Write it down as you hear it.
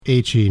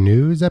HE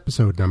News,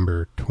 episode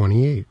number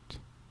 28.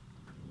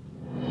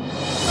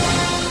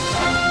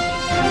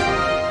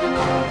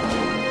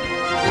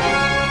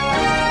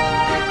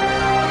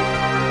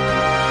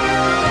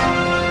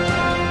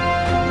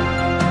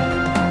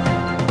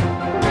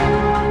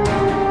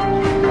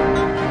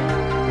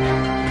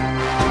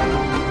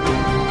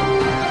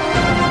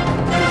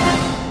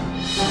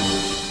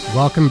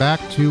 Welcome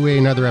back to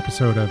another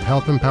episode of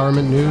Health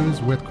Empowerment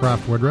News with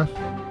Croft Woodruff.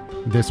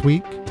 This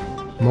week,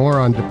 more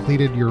on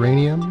depleted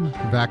uranium,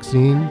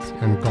 vaccines,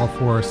 and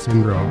Gulf War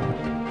syndrome.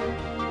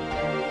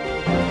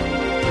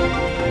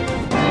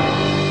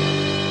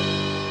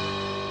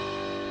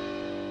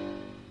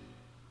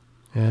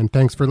 And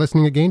thanks for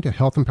listening again to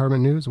Health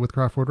Empowerment News with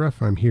Croft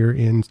Woodruff. I'm here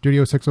in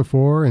Studio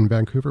 604 in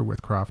Vancouver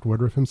with Croft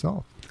Woodruff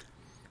himself.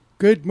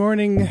 Good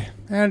morning,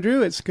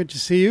 Andrew. It's good to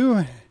see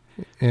you.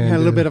 And had a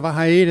little bit of a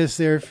hiatus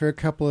there for a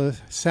couple of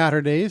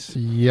Saturdays.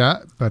 Yeah,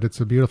 but it's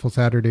a beautiful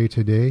Saturday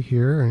today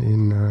here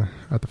in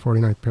at the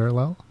 49th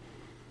parallel.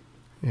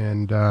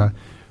 And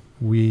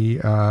we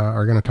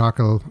are going to talk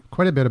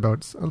quite a bit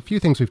about a few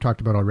things we've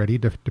talked about already,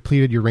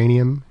 depleted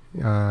uranium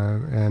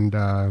and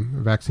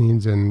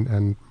vaccines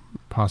and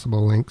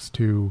possible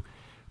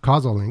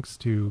causal links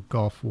to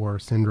Gulf War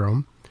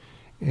syndrome.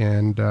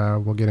 And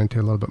we'll get into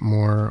a little bit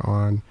more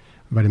on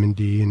vitamin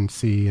D and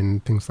C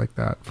and things like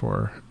that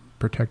for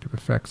protective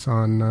effects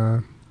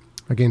on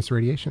against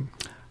radiation.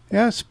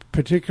 Yes,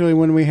 particularly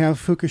when we have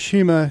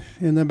Fukushima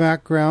in the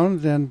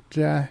background, and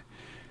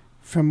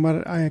from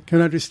what I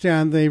can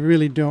understand, they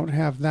really don't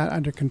have that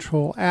under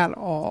control at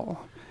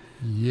all.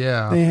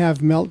 Yeah, they have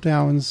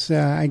meltdowns.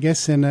 I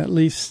guess in at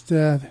least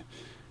 3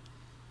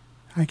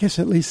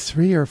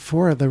 or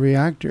 4 of the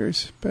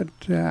reactors, but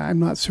I'm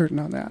not certain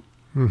on that.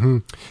 Mm-hmm.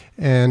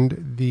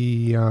 And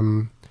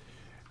the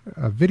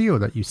a video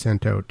that you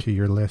sent out to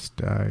your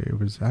list, it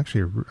was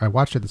actually, I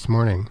watched it this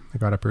morning. I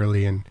got up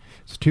early, and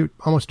it's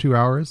almost 2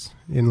 hours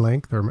in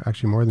length, or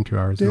actually more than 2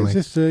 hours in length.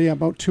 It's just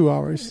about 2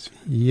 hours.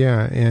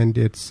 Yeah, and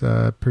it's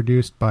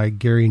produced by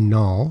Gary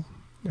Null,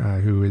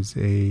 who is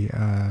a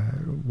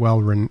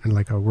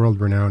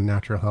world-renowned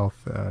natural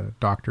health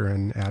doctor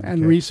and advocate.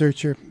 And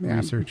researcher. Yeah.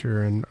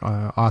 Researcher and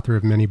author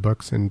of many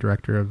books and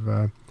director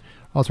of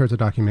all sorts of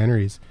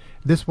documentaries.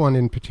 This one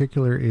in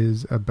particular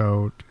is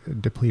about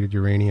depleted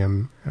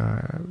uranium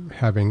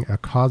having a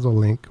causal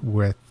link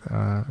with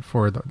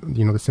for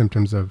the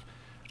symptoms of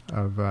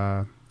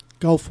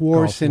Gulf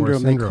War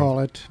syndrome, they call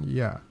it.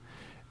 Yeah,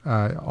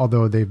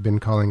 although they've been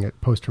calling it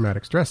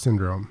post-traumatic stress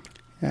syndrome.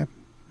 Yeah,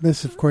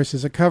 this of course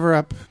is a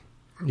cover-up.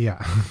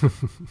 Yeah,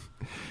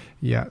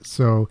 yeah.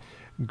 So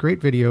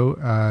great video.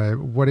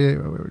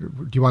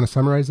 Do you want to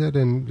summarize it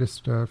and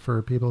just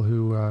for people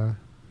who?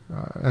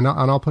 And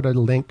I'll put a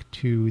link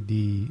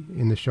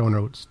in the show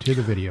notes to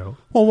the video.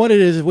 Well, what it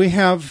is, we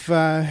have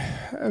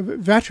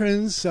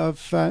veterans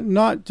of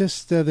not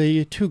just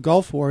the 2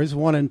 Gulf Wars,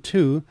 1 and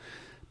 2,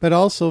 but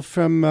also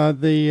from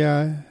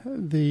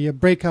the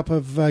breakup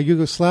of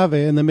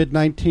Yugoslavia in the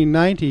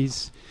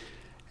mid-1990s.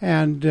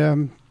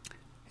 And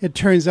it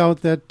turns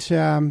out that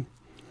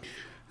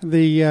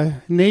the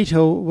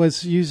NATO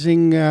was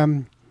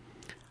using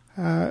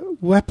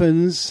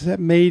weapons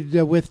made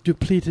with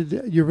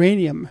depleted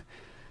uranium.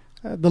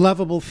 The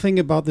lovable thing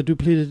about the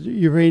depleted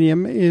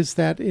uranium is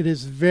that it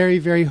is very,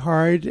 very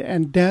hard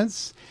and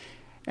dense,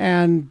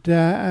 and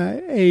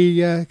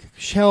a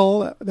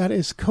shell that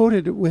is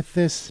coated with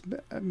this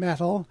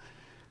metal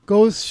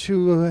goes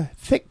through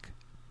thick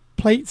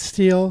plate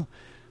steel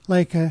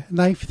like a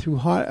knife through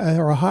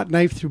a hot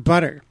knife through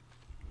butter,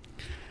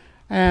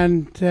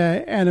 and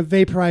it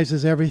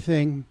vaporizes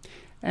everything.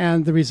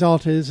 And the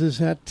result is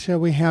that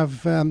we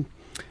have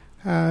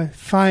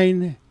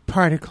fine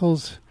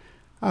particles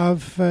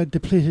of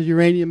depleted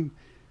uranium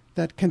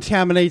that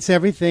contaminates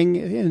everything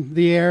in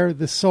the air,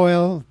 the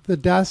soil, the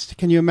dust.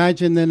 Can you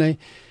imagine in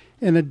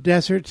a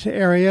desert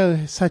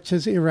area such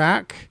as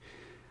Iraq,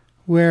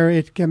 where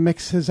it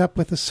mixes up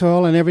with the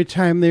soil, and every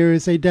time there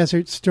is a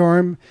desert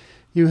storm,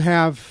 you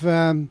have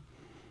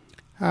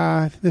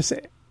this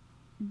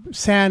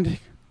sand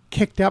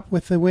kicked up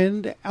with the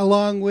wind,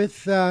 along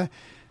with the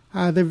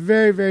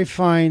very, very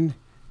fine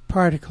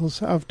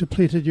particles of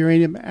depleted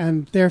uranium,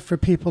 and they're for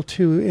people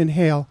to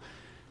inhale.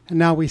 And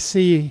now we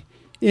see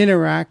in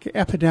Iraq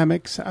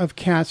epidemics of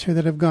cancer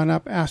that have gone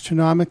up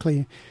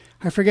astronomically.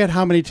 I forget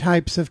how many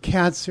types of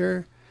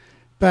cancer,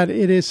 but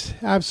it is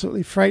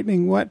absolutely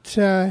frightening what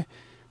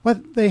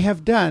they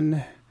have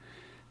done,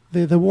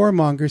 the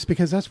warmongers,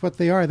 because that's what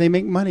they are. They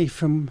make money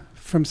from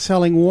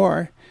selling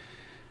war,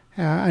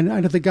 and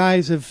under the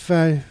guise of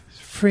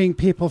freeing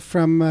people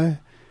from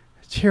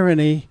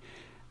tyranny,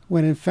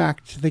 when in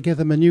fact they give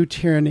them a new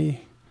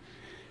tyranny.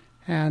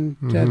 And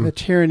the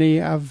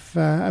tyranny of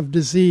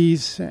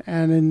disease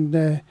and in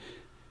the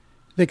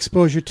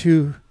exposure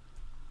to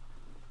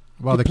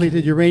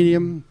depleted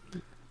uranium.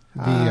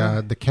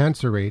 The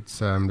cancer rates,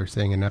 they're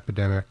saying an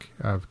epidemic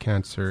of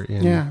cancer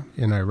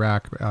in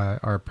Iraq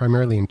are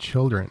primarily in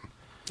children.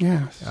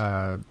 Yes.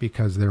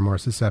 Because they're more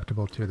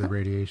susceptible to the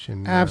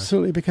radiation.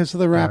 Absolutely, because of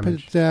the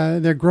rapid,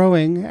 they're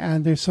growing,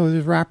 and there's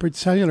rapid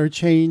cellular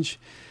change,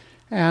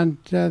 and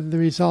the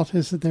result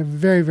is that they're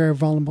very, very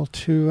vulnerable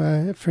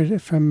to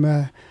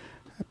from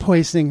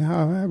poisoning,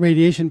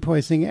 radiation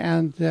poisoning,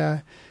 and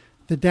the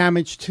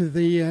damage to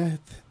the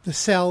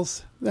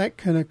cells that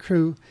can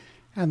accrue,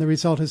 and the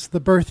result is the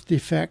birth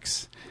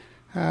defects,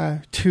 2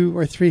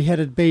 or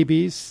 3-headed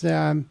babies,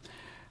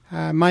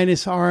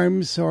 minus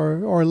arms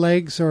or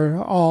legs or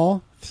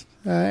all,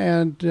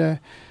 and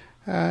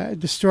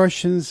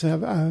distortions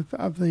of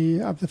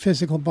the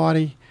physical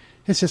body.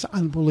 It's just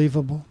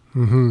unbelievable.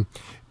 Mm-hmm.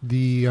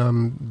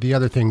 The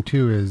other thing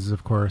too is,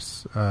 of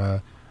course,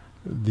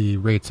 the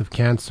rates of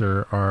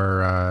cancer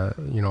are a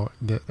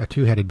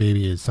 2-headed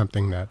baby is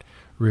something that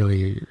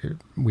really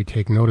we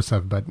take notice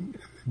of, but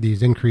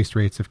these increased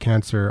rates of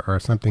cancer are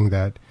something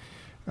that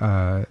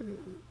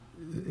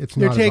it's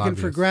they're not taken as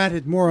for obvious.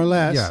 granted, more or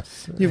less.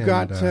 Yes, You've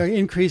got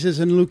increases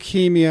in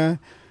leukemia.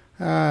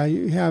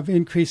 You have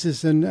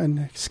increases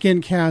in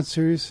skin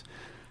cancers.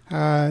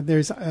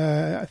 There's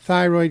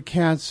thyroid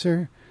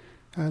cancer,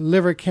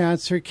 liver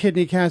cancer,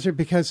 kidney cancer,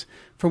 because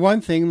for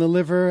one thing, the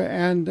liver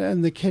and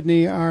the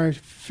kidney are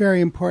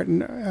very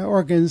important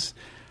organs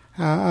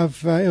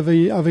of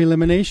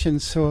elimination.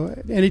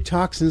 So any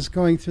toxins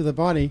going through the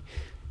body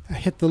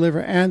hit the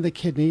liver and the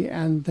kidney,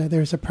 and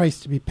there's a price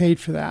to be paid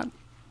for that.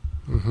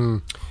 Mm-hmm.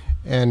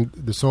 And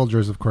the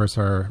soldiers, of course,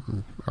 are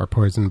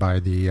poisoned by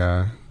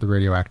the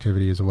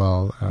radioactivity as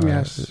well.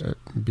 Yes,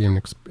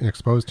 being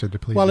exposed to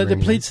depleted. Well, it uranium.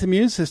 depletes the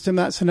immune system.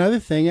 That's another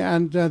thing,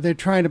 and they're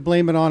trying to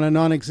blame it on a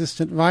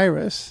non-existent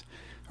virus,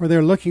 or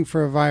they're looking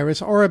for a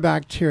virus or a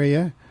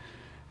bacteria,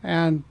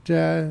 and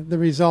the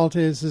result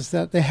is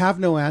that they have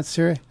no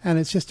answer, and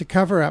it's just a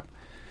cover-up.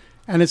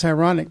 And it's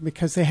ironic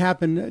because they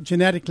have been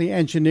genetically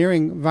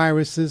engineering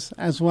viruses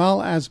as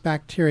well as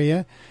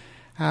bacteria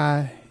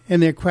in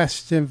their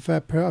quest of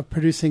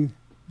producing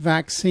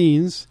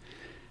vaccines.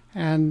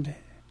 And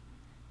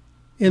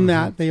in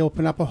that, they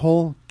open up a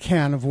whole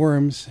can of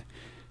worms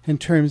in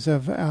terms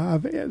of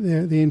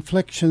the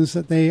inflictions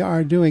that they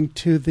are doing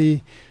to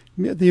the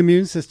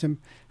immune system.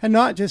 And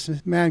not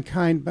just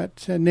mankind,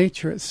 but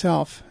nature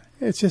itself.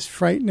 It's just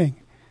frightening.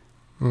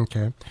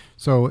 Okay,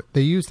 so they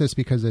use this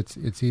because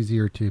it's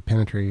easier to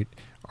penetrate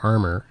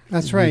armor.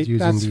 That's right.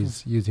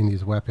 Using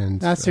these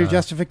weapons. That's their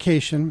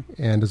justification.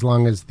 And as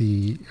long as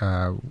these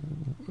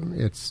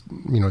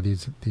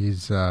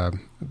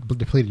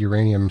depleted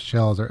uranium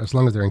shells are, as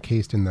long as they're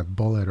encased in the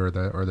bullet or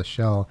the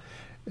shell,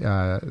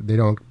 they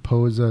don't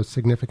pose a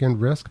significant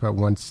risk. But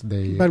once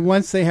they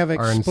have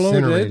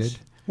exploded,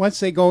 once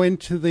they go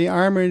into the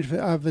armor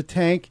of the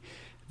tank,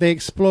 they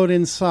explode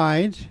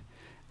inside.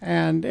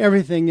 And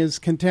everything is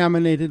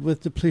contaminated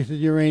with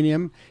depleted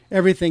uranium.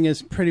 Everything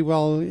is pretty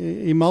well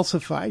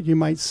emulsified, you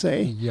might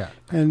say. Yeah.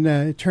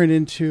 And turned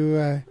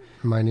into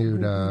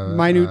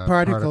minute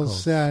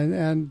particles.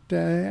 And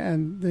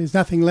there's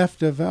nothing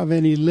left of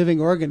any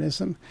living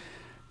organism.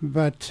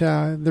 But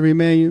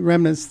the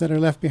remnants that are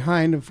left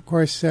behind, of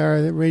course,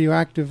 are the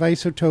radioactive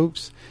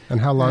isotopes. And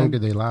how long do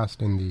they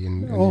last in the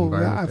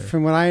environment?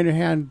 From what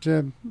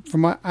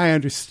I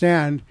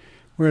understand,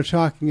 we're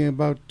talking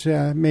about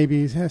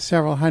maybe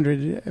several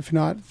hundred, if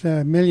not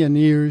million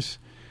years,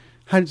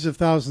 hundreds of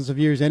thousands of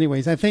years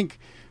anyways. I think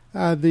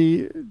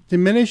the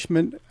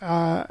diminishment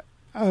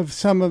of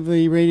some of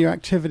the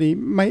radioactivity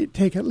might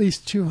take at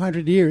least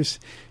 200 years.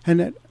 And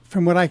that,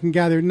 from what I can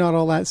gather, not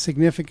all that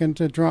significant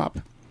a drop.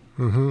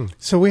 Mm-hmm.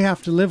 So we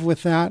have to live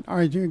with that.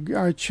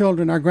 Our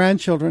children, our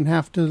grandchildren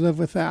have to live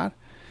with that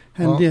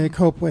and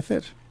cope with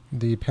it.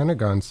 The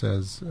Pentagon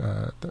says,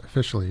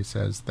 officially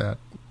says, that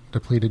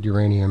depleted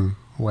uranium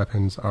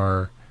weapons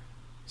are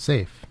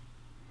safe.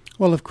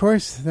 Well, of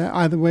course,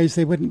 otherwise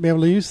they wouldn't be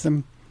able to use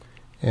them.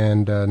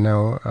 And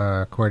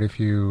now quite a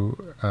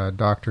few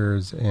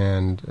doctors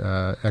and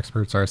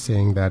experts are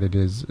saying that it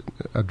is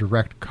a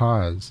direct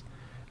cause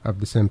of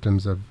the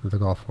symptoms of the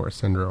Gulf War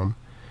syndrome.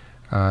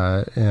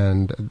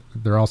 And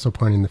they're also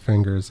pointing the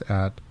fingers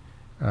at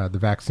the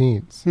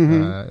vaccines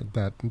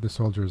that the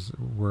soldiers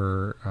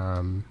were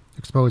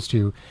exposed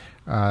to,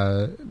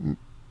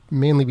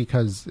 mainly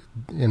because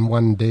in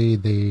one day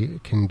they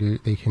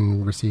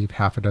can receive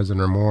half a dozen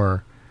or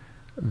more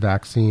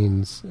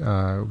vaccines,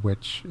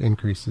 which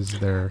increases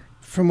their.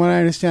 From what I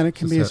understand, it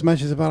can be as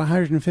much as about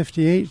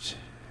 158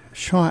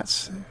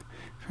 shots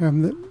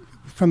from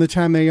the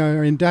time they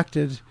are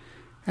inducted,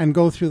 and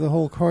go through the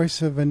whole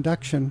course of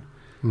induction.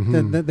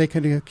 That they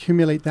could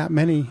accumulate that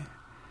many.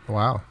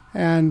 Wow!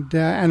 And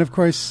of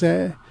course,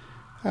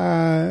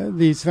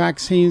 these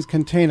vaccines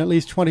contain at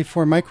least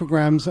 24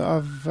 micrograms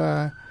of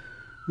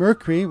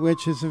mercury,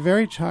 which is a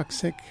very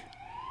toxic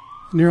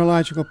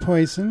neurological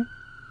poison.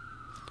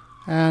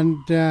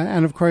 And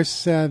of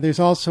course, there's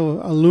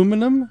also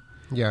aluminum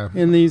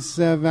in these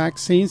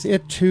vaccines.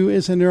 It, too,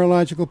 is a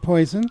neurological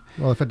poison.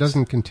 Well, if it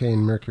doesn't contain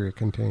mercury, it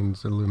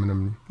contains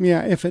aluminum.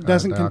 Yeah, if it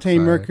doesn't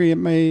contain mercury,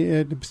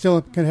 it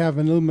still could have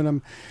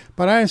aluminum.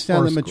 But I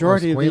understand the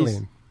majority of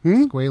these...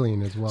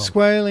 Squalene as well.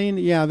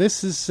 Squalene, yeah.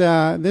 This is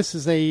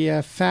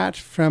a fat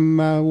from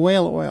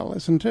whale oil,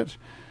 isn't it?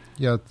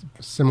 Yeah,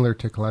 it's similar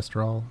to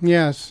cholesterol.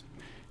 Yes.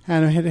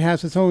 And it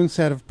has its own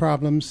set of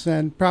problems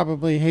and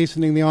probably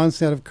hastening the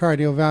onset of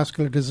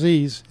cardiovascular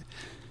disease.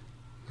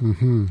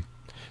 Mm-hmm.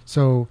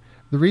 So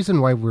the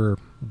reason why we're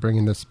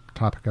bringing this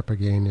topic up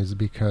again is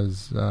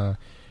because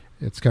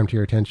it's come to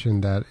your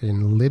attention that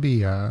in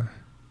Libya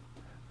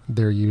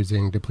they're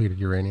using depleted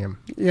uranium.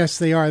 Yes,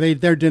 they are.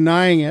 They're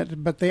denying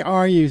it, but they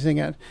are using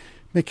it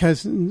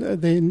because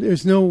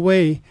there's no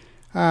way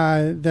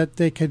that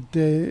they could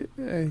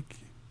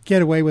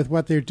get away with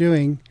what they're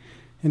doing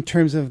in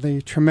terms of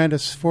the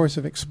tremendous force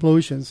of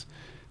explosions.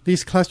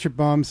 These cluster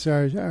bombs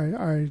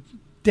are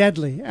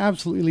deadly,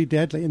 absolutely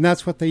deadly, and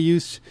that's what they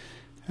used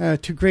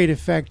to great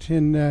effect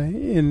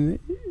in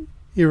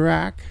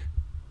Iraq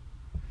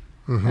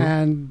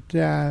and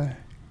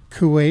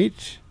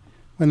Kuwait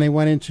when they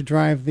went in to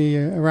drive the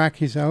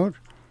Iraqis out,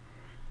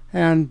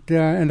 and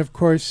of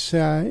course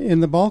in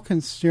the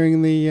Balkans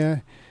during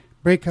the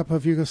breakup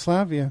of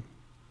Yugoslavia.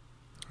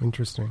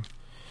 Interesting.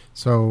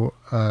 So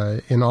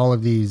in all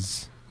of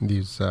these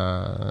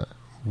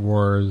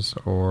wars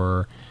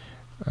or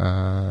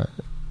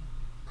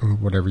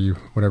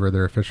whatever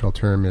their official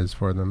term is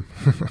for them,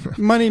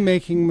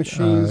 money-making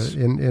machines.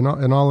 In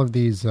all of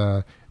these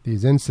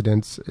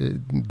incidents,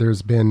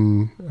 there's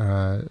been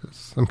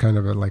some kind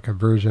of a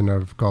version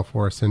of Gulf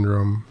War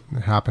syndrome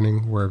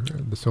happening, where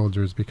the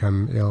soldiers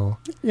become ill.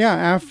 Yeah,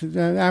 after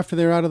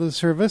they're out of the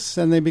service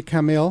and they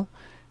become ill,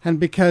 and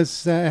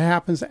because it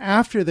happens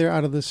after they're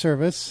out of the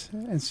service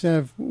instead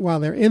of while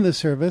they're in the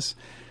service,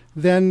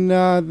 then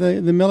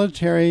the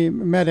military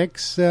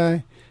medics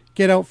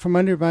get out from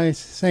under by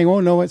saying,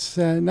 "Oh no, it's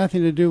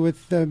nothing to do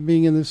with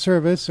being in the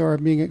service or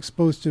being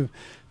exposed to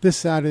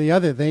this, that, or the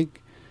other thing."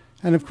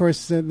 And of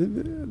course,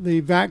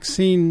 the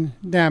vaccine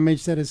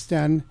damage that is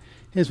done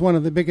is one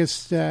of the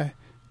biggest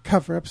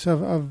cover-ups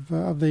of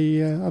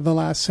the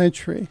last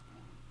century.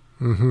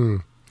 Mm-hmm.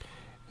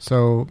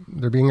 So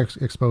they're being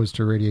exposed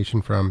to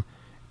radiation from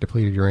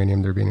depleted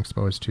uranium. They're being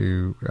exposed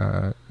to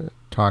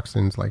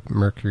toxins like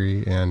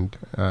mercury and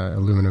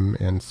aluminum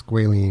and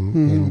squalene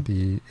in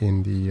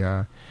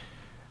the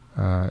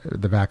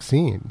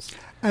vaccines.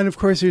 And of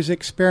course, there's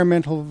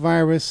experimental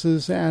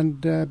viruses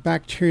and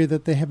bacteria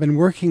that they have been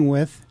working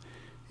with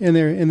in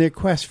their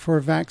quest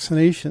for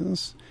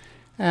vaccinations,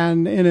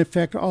 and in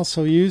effect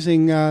also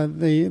using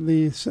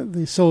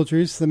the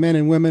soldiers, the men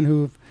and women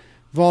who've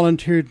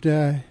volunteered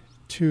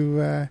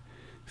to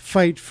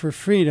fight for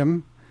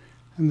freedom,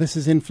 and this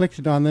is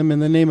inflicted on them in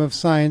the name of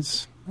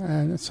science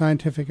and a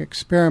scientific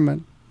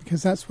experiment,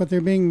 because that's what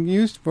they're being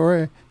used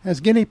for, as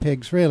guinea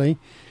pigs, really,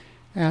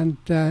 and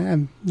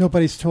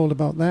nobody's told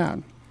about that.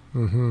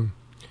 Mm-hmm.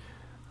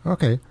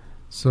 Okay,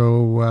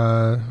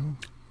 so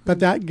but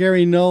that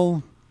Gary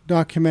Null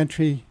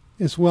documentary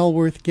is well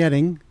worth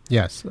getting.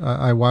 Yes,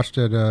 I watched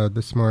it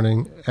this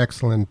morning.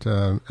 Excellent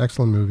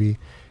movie.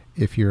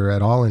 If you're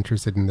at all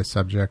interested in this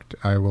subject,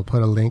 I will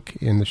put a link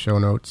in the show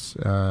notes,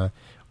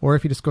 or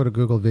if you just go to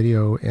Google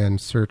Video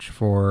and search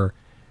for,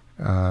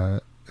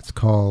 it's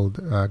called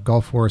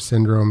Gulf War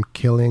Syndrome: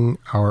 Killing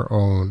Our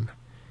Own,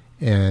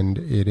 and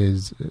it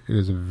is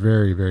a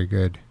very, very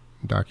good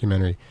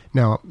documentary.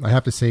 Now, I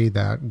have to say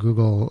that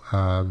Google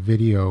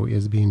Video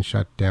is being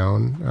shut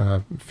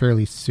down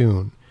fairly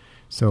soon,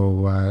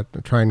 so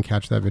try and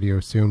catch that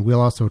video soon.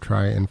 We'll also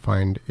try and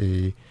find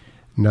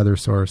another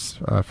source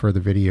for the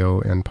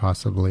video, and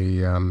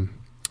possibly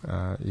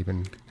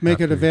even make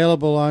it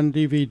available on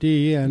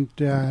DVD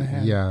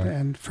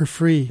and for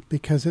free,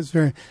 because it's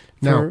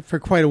for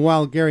quite a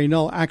while Gary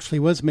Null actually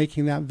was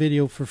making that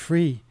video for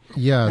free.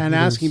 Yeah, and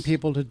asking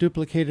people to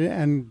duplicate it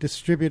and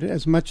distribute it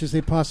as much as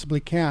they possibly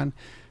can.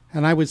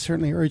 And I would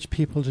certainly urge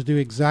people to do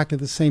exactly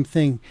the same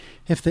thing.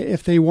 If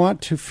they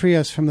want to free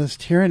us from this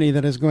tyranny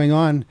that is going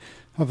on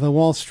of the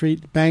Wall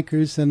Street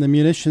bankers and the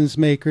munitions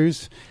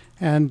makers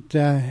and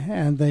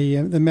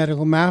the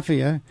medical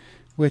mafia,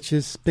 which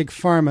is big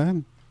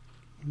pharma,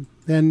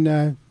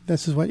 then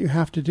this is what you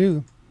have to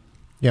do.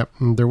 Yep,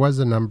 there was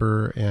a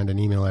number and an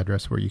email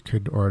address where you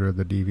could order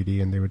the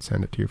DVD and they would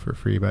send it to you for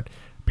free, but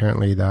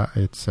apparently that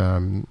it's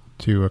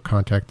to a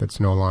contact that's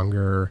no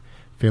longer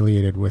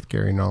affiliated with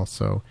Gary Null.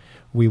 So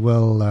we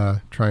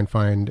will try and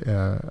find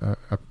a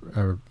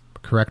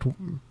correct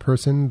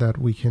person that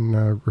we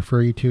can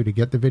refer you to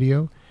get the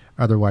video.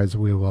 Otherwise,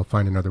 we will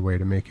find another way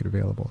to make it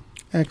available.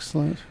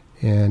 Excellent.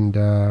 And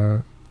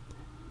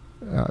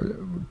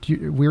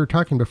we were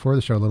talking before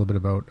the show a little bit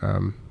about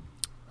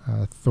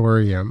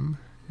thorium,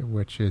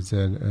 which is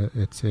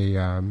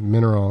a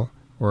mineral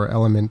or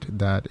element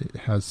that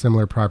has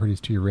similar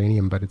properties to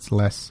uranium, but it's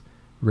less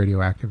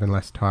radioactive and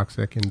less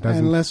toxic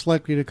and less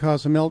likely to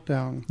cause a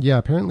meltdown. Yeah,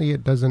 apparently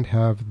it doesn't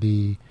have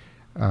the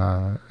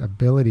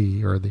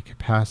ability or the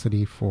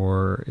capacity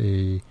for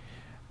a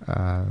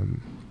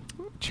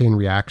chain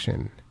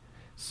reaction.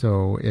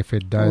 So if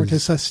it does, or to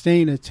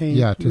sustain a chain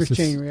reaction, a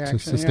chain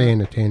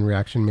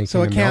reaction, making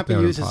so it can't be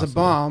used impossible. as a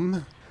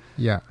bomb.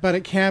 Yeah. But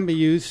it can be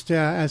used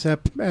as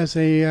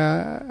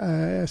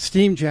a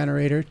steam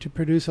generator to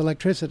produce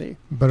electricity.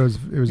 But it was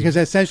because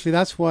essentially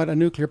that's what a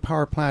nuclear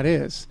power plant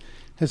is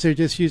they're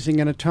just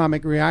using an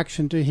atomic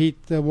reaction to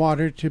heat the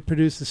water to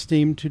produce the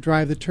steam to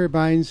drive the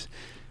turbines,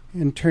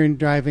 in turn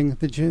driving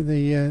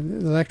the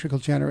electrical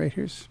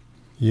generators.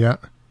 Yeah.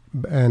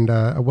 And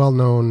a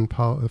well-known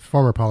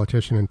former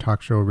politician and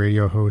talk show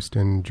radio host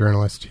and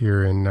journalist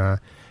here in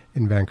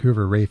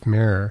Vancouver, Rafe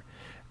Mayer,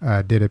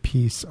 did a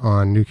piece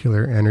on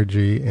nuclear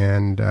energy,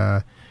 and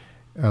a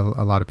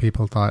lot of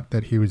people thought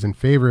that he was in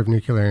favor of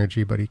nuclear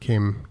energy, but he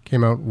came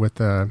out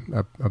with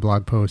a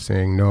blog post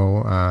saying,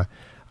 no,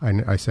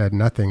 I said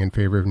nothing in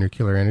favor of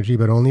nuclear energy,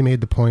 but only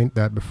made the point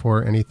that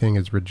before anything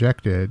is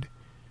rejected,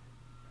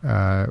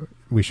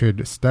 we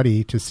should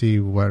study to see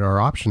what our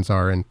options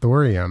are. And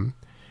thorium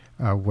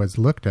was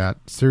looked at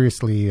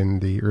seriously in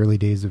the early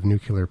days of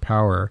nuclear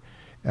power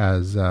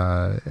as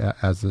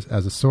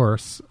a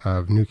source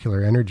of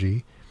nuclear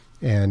energy.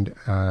 And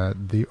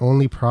the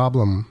only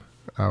problem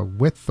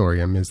with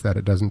thorium is that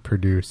it doesn't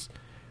produce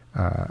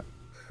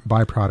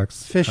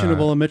byproducts.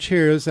 Fissionable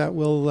materials that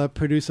will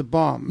produce a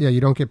bomb. Yeah, you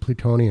don't get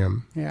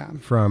plutonium Yeah.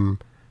 from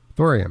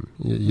thorium.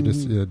 You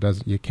just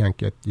you can't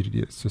get.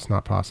 It's just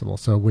not possible.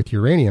 So with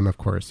uranium, of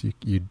course,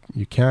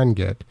 you can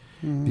get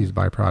these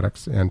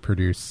byproducts and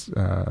produce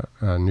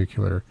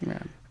nuclear.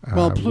 Yeah.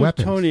 Well,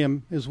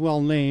 plutonium weapons. is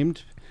well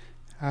named.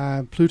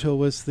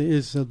 Pluto is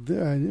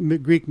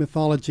Greek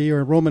mythology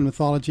or Roman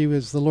mythology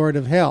was the lord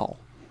of hell,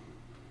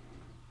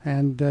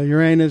 and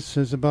Uranus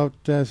is about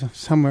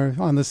somewhere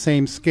on the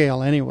same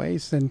scale,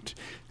 anyways, and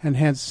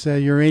hence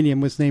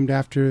uranium was named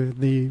after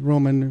the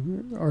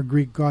Roman or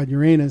Greek god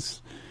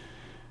Uranus.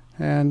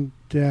 And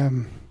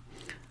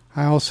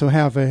I also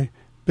have a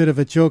bit of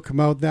a joke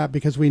about that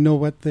because we know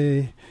what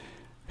the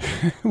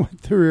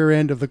what the rear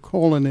end of the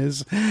colon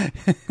is.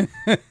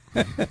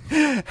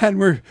 And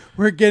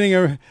we're getting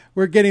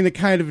the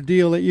kind of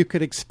deal that you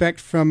could expect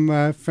from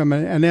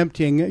an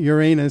emptying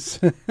Uranus,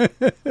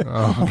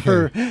 Okay.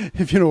 or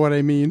if you know what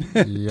I mean.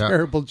 Yeah.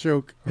 Terrible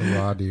joke. A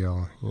raw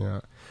deal.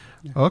 Yeah.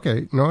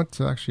 Okay. No, it's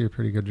actually a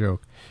pretty good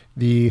joke.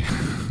 The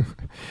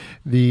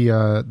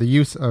the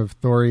use of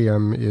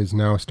thorium is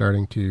now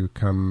starting to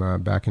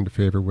come back into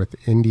favor, with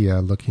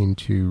India looking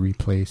to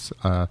replace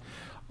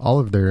all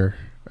of their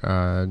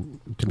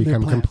to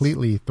become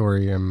completely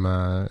thorium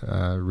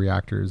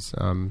reactors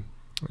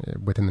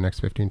within the next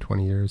 15,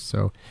 20 years.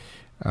 So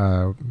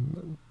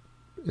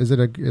is that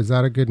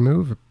a good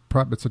move?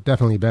 It's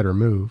definitely a better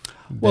move.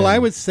 Well, I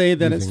would say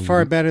that it's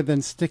far better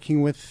than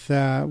sticking with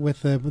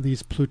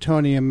these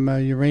plutonium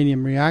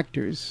uranium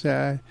reactors.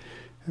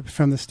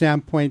 From the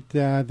standpoint,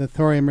 the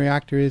thorium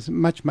reactor is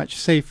much, much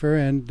safer,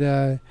 and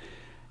it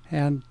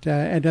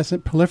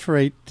doesn't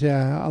proliferate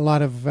a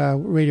lot of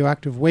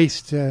radioactive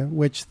waste,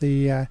 which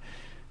the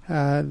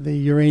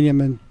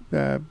uranium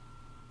and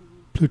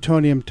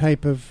plutonium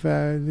type of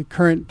the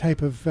current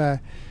type of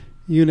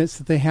units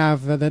that they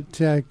have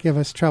that give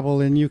us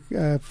trouble in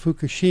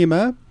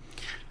Fukushima,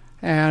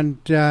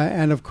 and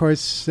of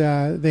course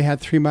they had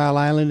 3 Mile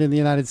Island in the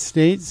United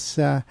States.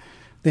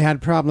 They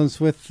had problems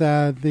with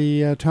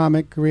the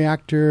atomic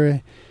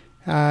reactor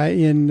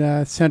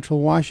in central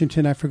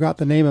Washington. I forgot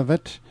the name of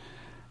it,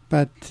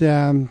 but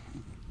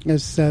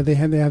as they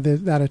have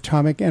that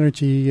atomic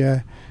energy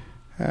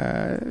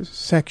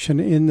section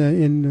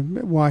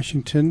in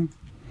Washington,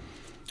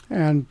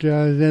 and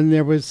then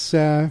there was,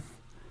 of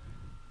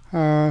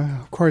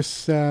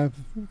course,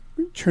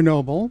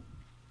 Chernobyl.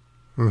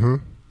 Mm-hmm.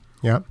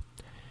 Yeah,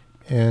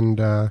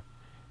 and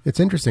it's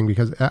interesting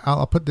because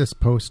I'll put this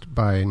post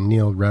by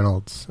Neil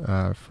Reynolds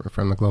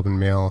from the Globe and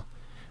Mail.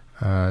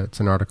 It's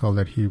an article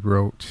that he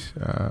wrote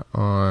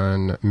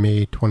on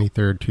May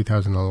 23rd,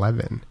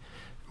 2011,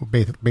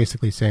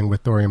 basically saying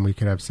with thorium we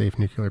could have safe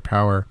nuclear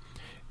power.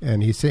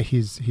 And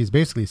he's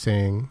basically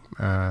saying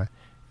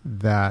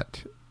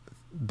that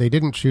they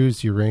didn't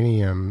choose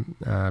uranium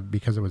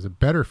because it was a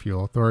better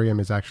fuel. Thorium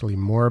is actually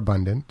more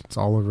abundant. It's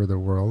all over the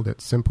world.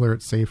 It's simpler.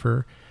 It's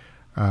safer.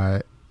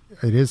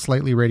 It is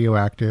slightly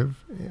radioactive,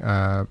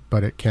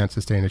 but it can't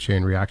sustain a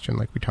chain reaction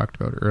like we talked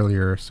about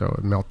earlier, so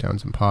a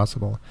meltdown's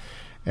impossible.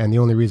 And the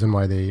only reason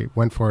why they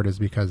went for it is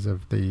because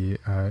of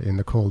in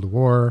the Cold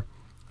War,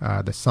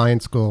 the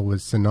science goal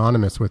was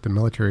synonymous with the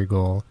military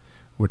goal,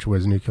 which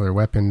was nuclear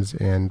weapons,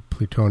 and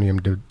plutonium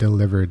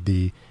delivered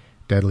the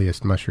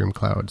deadliest mushroom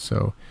cloud.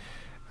 So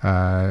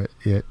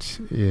it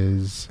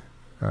is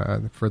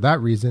for that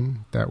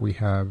reason that we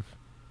have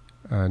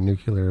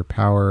nuclear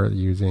power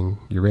using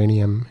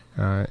uranium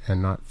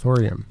and not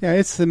thorium. Yeah,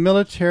 it's the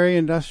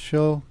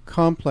military-industrial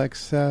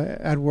complex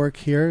at work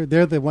here.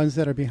 They're the ones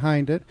that are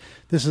behind it.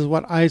 This is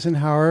what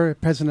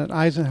President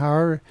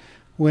Eisenhower,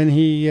 when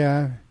he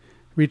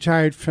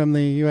retired from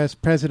the U.S.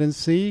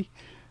 presidency,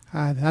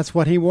 that's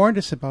what he warned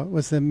us about,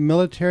 was the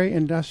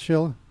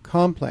military-industrial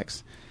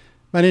complex.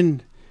 But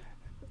in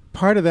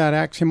part of that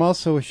axiom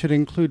also should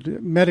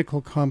include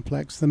medical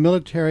complex, the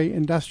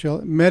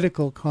military-industrial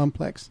medical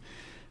complex.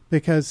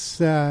 because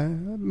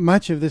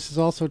much of this is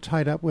also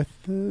tied up with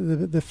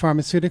the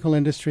pharmaceutical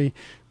industry,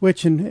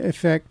 which in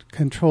effect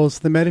controls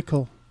the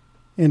medical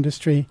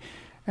industry,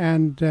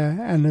 and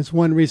is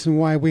one reason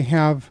why we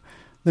have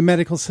the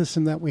medical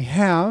system that we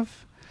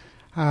have,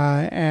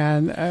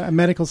 and a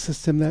medical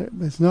system that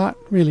is not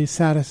really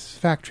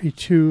satisfactory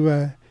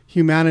to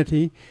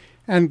humanity,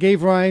 and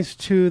gave rise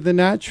to the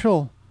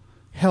natural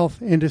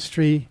health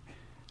industry,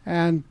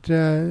 and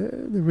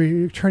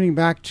returning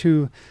back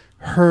to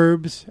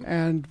herbs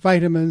and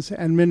vitamins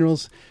and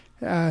minerals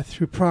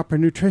through proper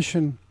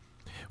nutrition.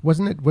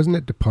 Wasn't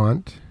it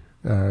DuPont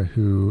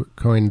who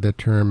coined the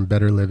term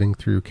 "better living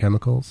through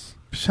chemicals"?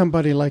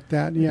 Somebody like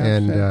that, yeah.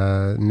 And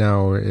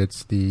now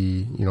it's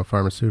the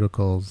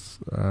pharmaceuticals,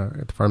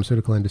 the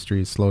pharmaceutical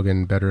industry's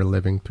slogan: "Better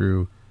living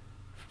through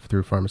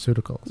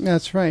pharmaceuticals."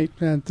 That's right.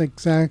 That's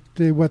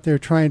exactly what they're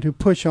trying to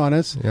push on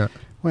us. Yeah.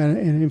 When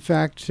in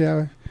fact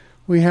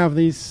we have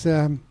these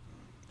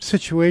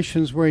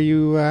situations where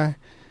you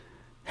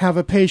have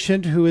a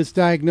patient who is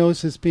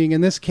diagnosed as being,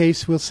 in this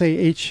case, we'll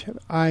say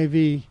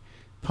HIV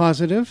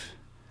positive,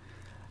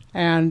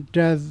 and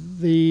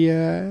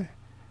the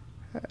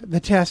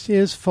test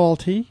is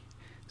faulty,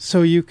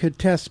 so you could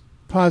test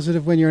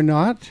positive when you're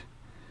not,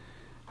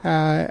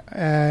 or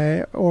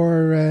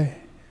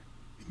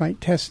you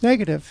might test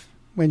negative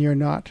when you're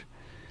not.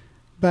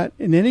 But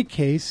in any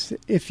case,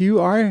 if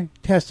you are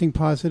testing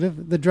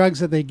positive, the drugs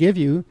that they give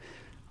you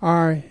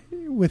are,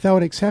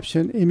 without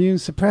exception, immune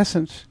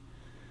suppressant.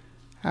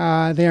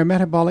 They are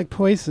metabolic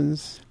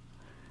poisons,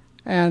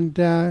 and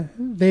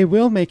they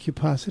will make you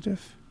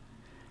positive.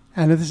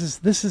 And this is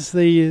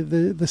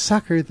the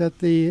sucker that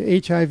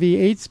the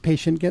HIV/AIDS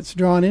patient gets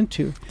drawn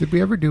into. Did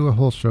we ever do a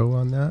whole show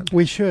on that?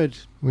 We should.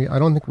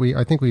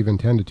 I think we've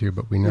intended to,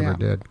 but we never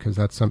did, because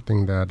that's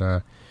something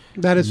that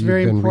is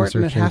very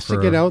important. It has to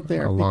get out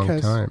there a long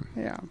time.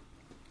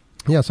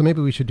 Yeah. So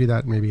maybe we should do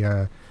that. Maybe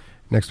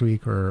next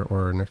week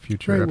or in a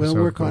future episode.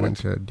 We'll go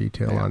into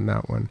detail on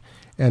that one.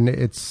 And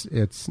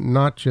it's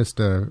not just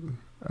a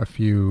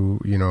few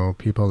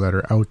people that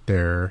are out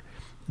there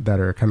that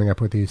are coming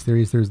up with these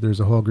theories. There's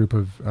a whole group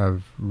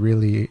of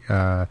really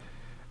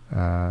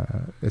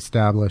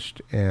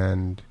established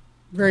and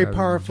very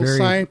powerful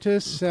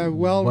scientists,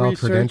 well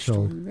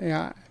credentialed.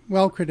 Yeah,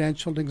 well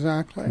credentialed,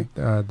 exactly.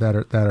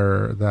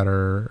 That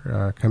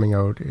are coming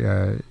out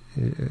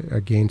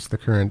against the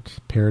current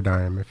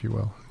paradigm, if you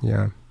will.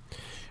 Yeah.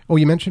 Oh,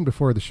 you mentioned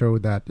before the show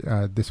that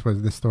this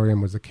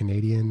thorium was a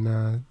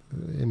Canadian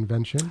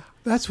invention.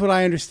 That's what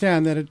I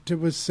understand. That it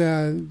was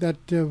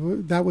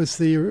that was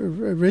the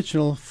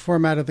original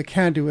format of the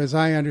CANDU, as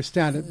I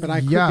understand it. But I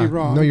could be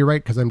wrong. No, you're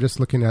right, because I'm just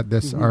looking at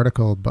this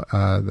article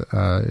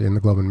in the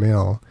Globe and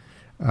Mail,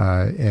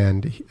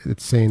 and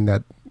it's saying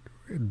that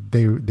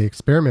they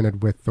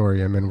experimented with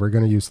thorium, and we're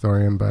going to use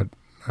thorium, but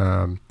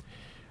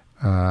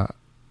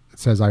it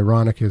says,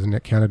 ironic, isn't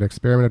it? Canada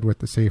experimented with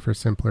the safer,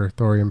 simpler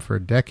thorium for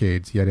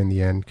decades, yet in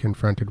the end,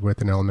 confronted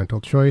with an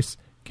elemental choice,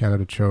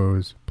 Canada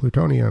chose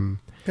plutonium.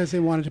 Because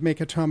they wanted to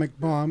make atomic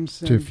bombs.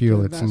 To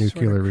fuel its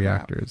nuclear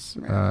reactors.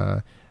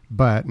 Right.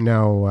 But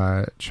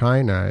now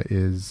China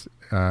is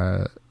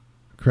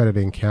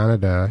crediting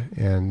Canada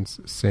and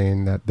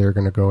saying that they're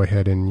going to go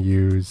ahead and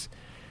use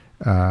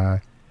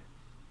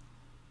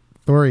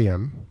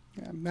thorium.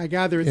 I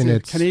gather it's a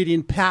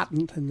Canadian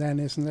patent, and then,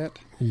 isn't it?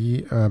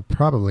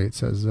 Probably. It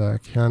says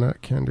Canada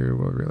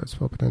will realize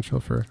full potential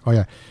for...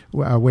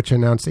 which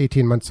announced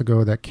 18 months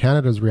ago that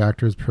Canada's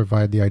reactors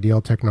provide the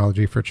ideal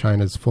technology for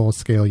China's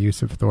full-scale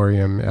use of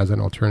thorium as an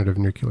alternative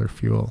nuclear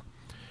fuel.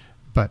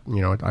 But,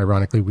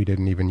 ironically, we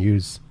didn't even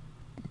use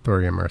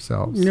thorium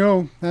ourselves.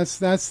 No, that's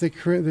the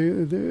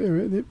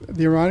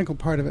ironical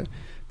part of it.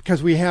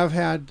 Because we have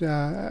had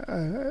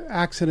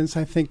accidents,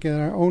 I think, in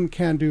our own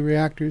CANDU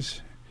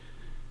reactors,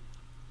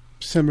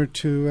 similar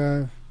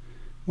to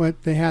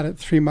what they had at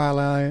 3 Mile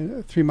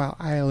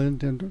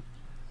Island, and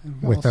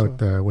without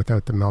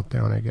the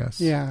meltdown, I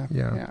guess. Yeah.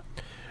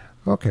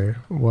 Okay,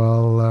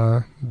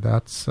 well,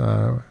 that's.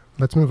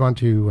 Let's move on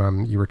to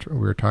we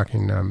were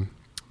talking.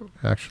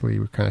 Actually,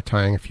 we're kind of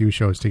tying a few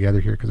shows together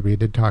here, because we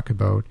did talk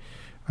about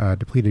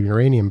depleted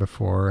uranium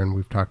before, and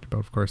we've talked about,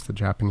 of course, the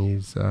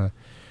Japanese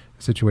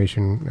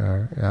situation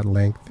at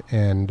length,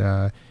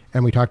 and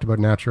we talked about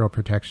natural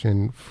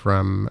protection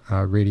from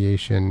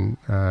radiation,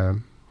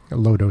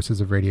 low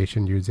doses of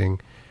radiation, using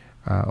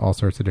all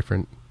sorts of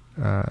different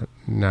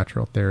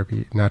natural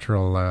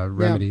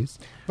remedies.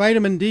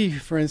 Vitamin D,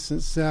 for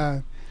instance.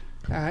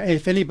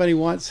 If anybody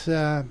wants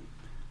a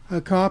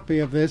copy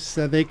of this,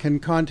 they can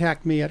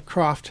contact me at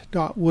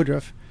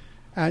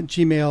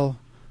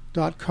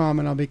croft.woodruff@gmail.com,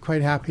 and I'll be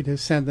quite happy to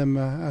send them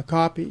a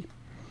copy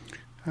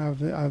of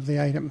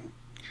the item.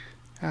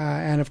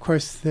 And of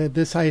course,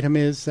 this item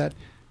is that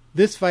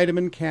this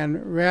vitamin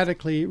can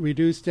radically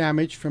reduce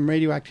damage from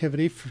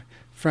radioactivity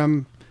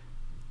from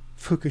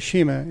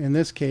Fukushima, in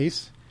this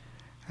case.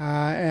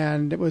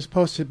 And it was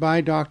posted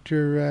by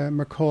Dr.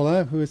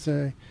 Mercola, who is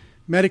a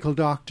medical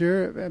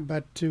doctor,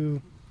 but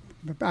to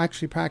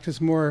actually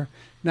practice more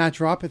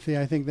naturopathy,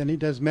 I think, than he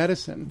does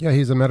medicine. Yeah,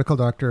 he's a medical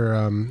doctor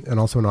and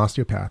also an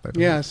osteopath, I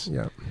believe. Yes.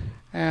 Yeah.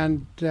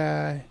 And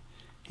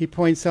he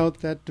points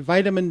out that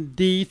vitamin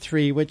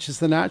D3, which is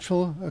the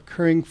natural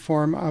occurring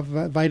form of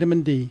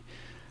vitamin D,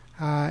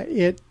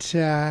 it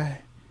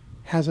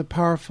has a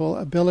powerful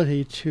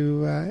ability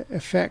to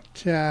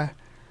affect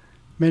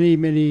many,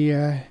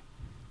 many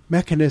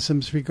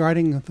mechanisms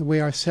regarding the way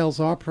our cells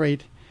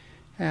operate.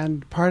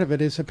 And part of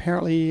it is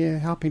apparently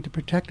helping to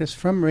protect us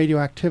from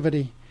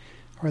radioactivity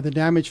or the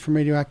damage from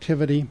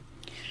radioactivity.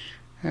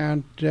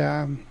 And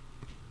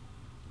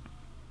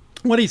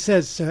what he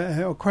says,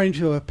 according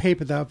to a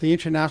paper of the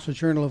International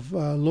Journal of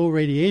Low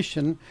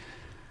Radiation,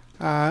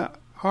 our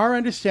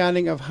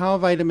understanding of how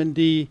vitamin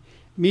D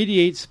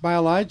mediates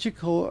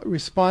biological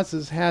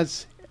responses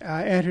has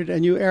entered a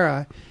new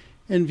era.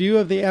 In view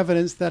of the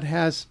evidence that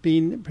has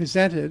been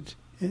presented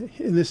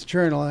in this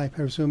journal, I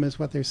presume is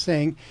what they're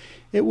saying,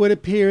 it would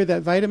appear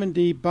that vitamin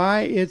D,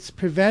 by its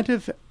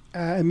preventive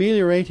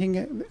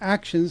ameliorating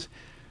actions,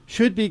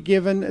 should be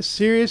given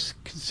serious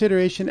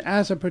consideration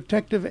as a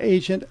protective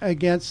agent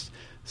against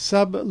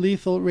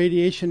sublethal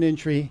radiation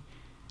injury,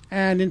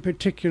 and in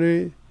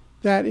particular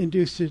that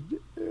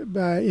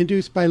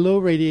induced by low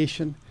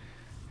radiation.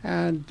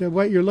 And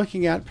what you're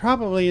looking at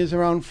probably is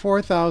around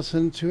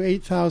 4,000 to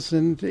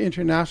 8,000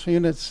 international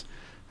units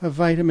of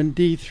vitamin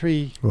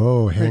D3.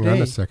 Whoa, hang on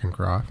day. a second,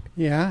 Croft.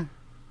 Yeah.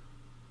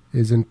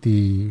 Isn't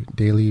the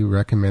daily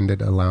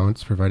recommended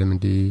allowance for vitamin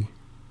D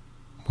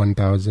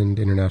 1,000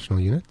 international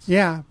units?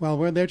 Yeah,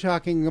 well, they're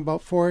talking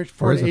about four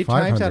to 8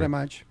 times that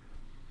much.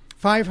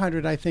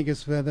 500, I think,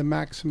 is the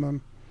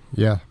maximum.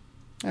 Yeah.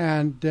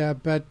 And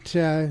but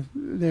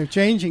they're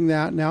changing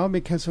that now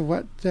because of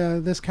what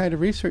this kind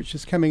of research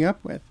is coming up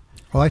with.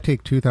 Well, I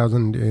take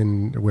 2,000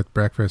 in with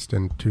breakfast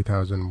and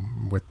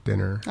 2,000 with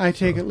dinner. I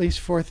take at least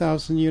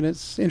 4,000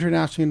 units,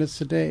 international units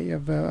a day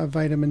of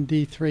vitamin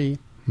D3.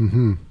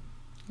 Mm-hmm.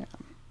 Yeah.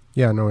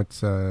 Yeah, no,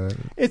 it's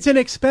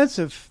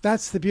inexpensive.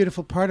 That's the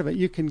beautiful part of it.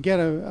 You can get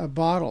a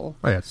bottle.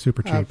 Oh yeah, it's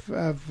super cheap.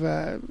 Of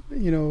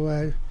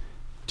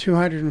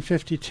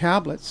 250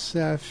 tablets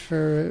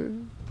for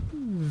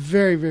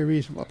very, very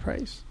reasonable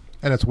price.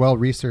 And it's well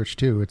researched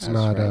too. It's That's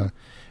not right.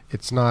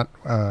 It's not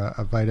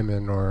a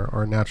vitamin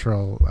or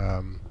natural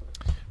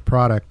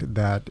product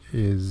that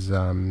is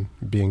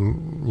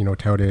being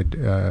touted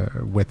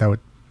without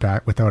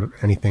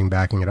anything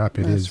backing it up.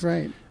 It That's is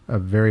right. a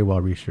very well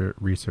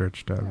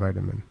researched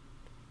vitamin.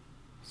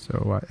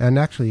 So and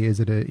actually, is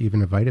it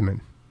even a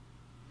vitamin?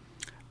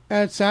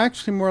 It's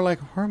actually more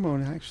like a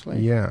hormone,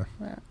 actually. Yeah.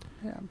 Yeah.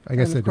 I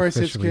guess And of it course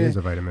officially is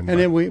a vitamin. And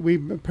then we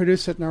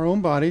produce it in our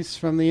own bodies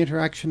from the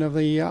interaction of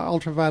the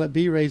ultraviolet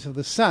B rays of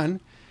the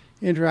sun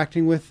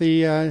interacting with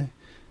the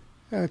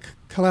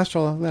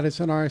cholesterol that is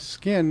in our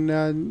skin.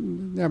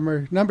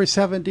 Number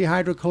 7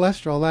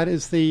 dehydrocholesterol.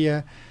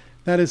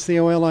 That is the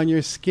oil on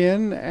your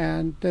skin,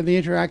 and the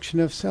interaction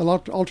of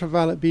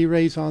ultraviolet B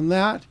rays on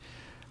that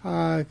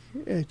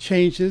it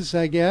changes,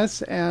 I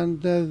guess,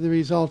 and the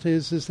result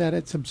is that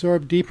it's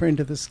absorbed deeper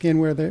into the skin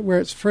where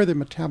it's further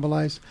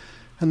metabolized.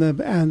 And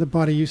the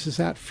body uses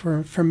that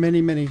for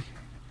many, many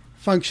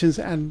functions,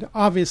 and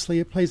obviously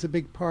it plays a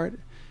big part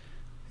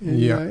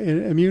in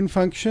immune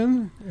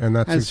function,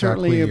 and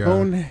certainly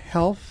bone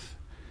health,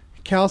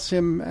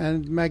 calcium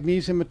and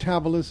magnesium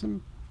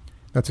metabolism.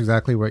 That's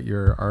exactly what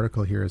your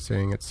article here is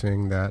saying. It's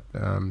saying that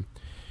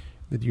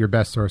your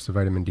best source of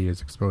vitamin D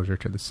is exposure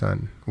to the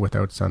sun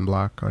without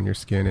sunblock on your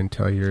skin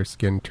until your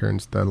skin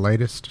turns the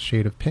lightest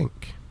shade of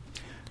pink.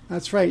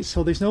 That's right.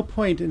 So there's no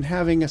point in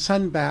having a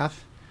sun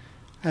bath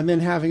and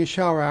then having a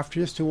shower after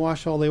just to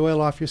wash all the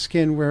oil off your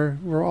skin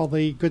where all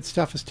the good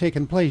stuff has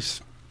taken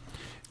place.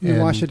 You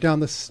wash it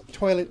down the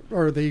toilet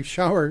or the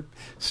shower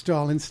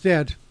stall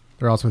instead.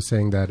 They're also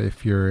saying that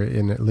if you're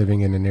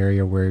living in an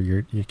area where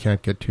you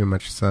can't get too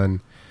much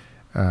sun,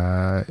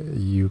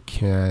 you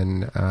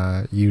can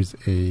use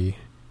a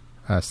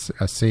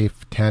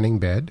safe tanning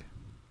bed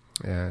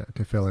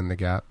to fill in the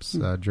gaps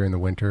during the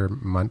winter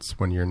months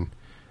when you're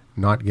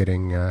not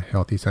getting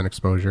healthy sun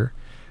exposure.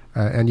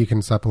 And you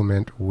can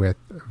supplement with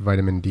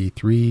vitamin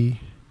D3,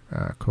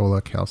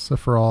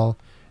 cholecalciferol,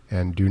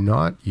 and do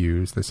not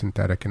use the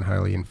synthetic and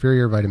highly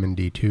inferior vitamin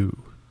D2,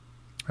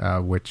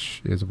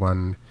 which is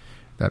one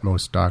that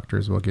most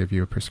doctors will give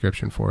you a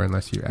prescription for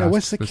unless you ask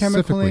what's the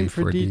chemical name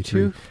for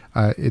D2?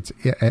 It's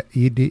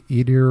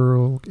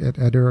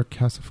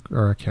edirocalciferol,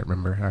 or I can't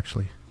remember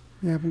actually.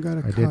 You haven't got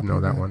a I did know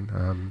that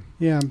one.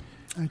 Yeah.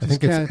 I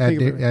think it's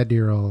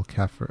edirol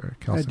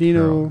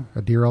calciferol.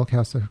 Edirol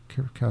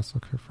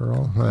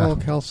calciferol.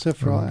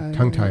 Cholecalciferol.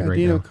 Tongue-tied right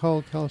now.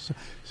 Cholecalciferol.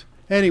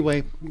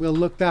 Anyway, we'll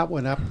look that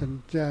one up.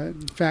 And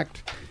in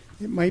fact,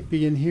 it might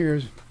be in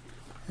here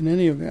in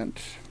any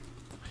event.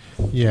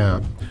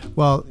 Yeah.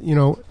 Well,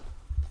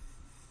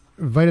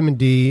 vitamin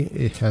D,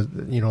 it has,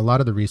 a lot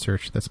of the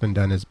research that's been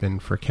done has been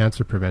for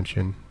cancer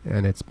prevention,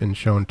 and it's been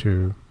shown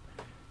to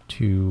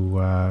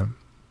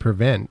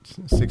prevent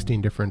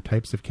 16 different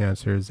types of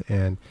cancers,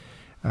 and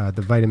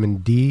the Vitamin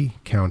D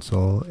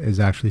Council is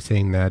actually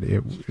saying that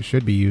it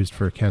should be used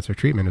for cancer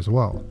treatment as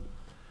well.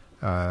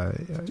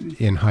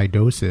 in high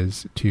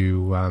doses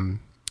to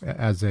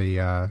as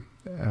a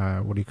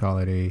what do you call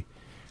it, a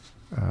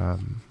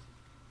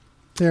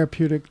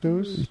therapeutic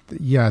dose.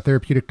 Yeah,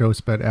 therapeutic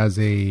dose, but as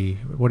a,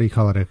 what do you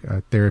call it,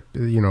 a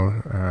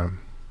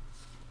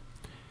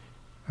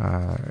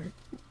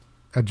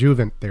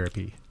adjuvant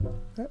therapy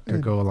to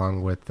go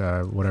along with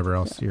whatever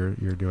else you're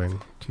doing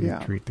to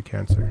treat the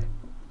cancer.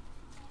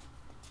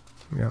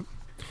 Yeah,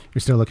 you're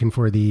still looking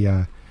for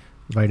the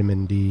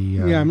vitamin D.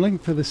 I'm looking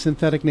for the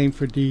synthetic name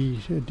for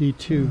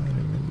D2.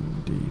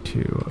 Vitamin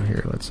D2.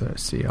 Here, let's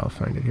see. I'll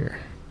find it here.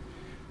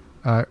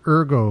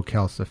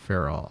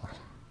 Ergocalciferol.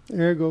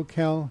 Yeah,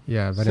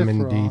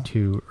 vitamin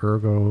D2,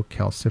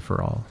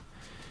 ergocalciferol.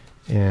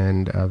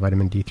 And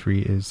vitamin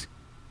D3 is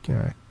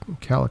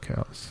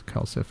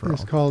calciferol.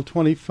 It's called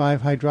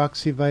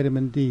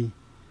 25-hydroxyvitamin D.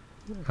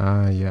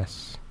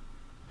 Yes.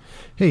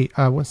 Hey,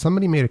 when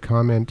somebody made a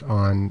comment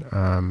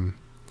on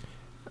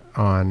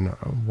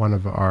one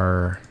of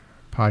our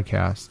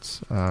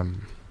podcasts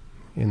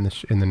in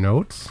the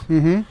notes,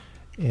 mm-hmm.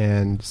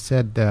 and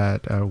said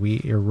that we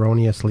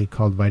erroneously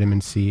called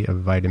vitamin C a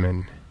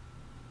vitamin.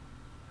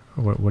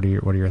 What are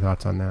your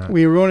thoughts on that?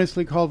 We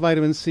erroneously called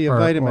vitamin C a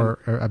vitamin,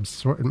 or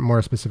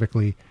more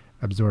specifically,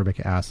 ascorbic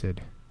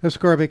acid.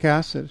 Ascorbic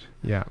acid.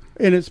 Yeah.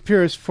 In its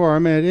purest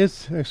form, it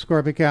is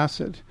ascorbic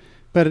acid,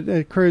 but it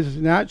occurs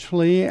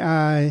naturally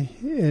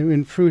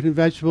in fruit and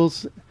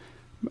vegetables.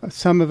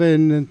 Some of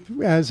it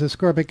as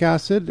ascorbic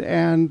acid,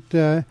 and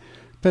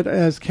but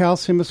as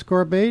calcium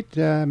ascorbate,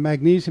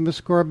 magnesium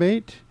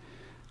ascorbate.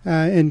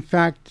 In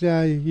fact,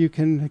 you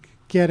can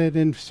get it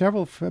in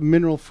several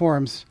mineral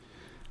forms.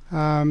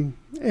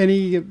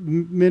 Any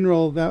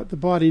mineral that the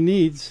body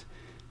needs,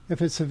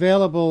 if it's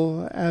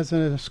available as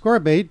an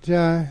ascorbate,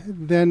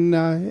 then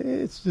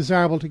it's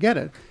desirable to get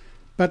it.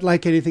 But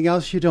like anything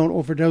else, you don't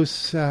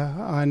overdose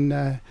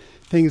on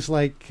things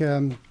like,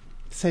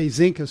 say,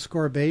 zinc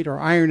ascorbate or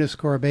iron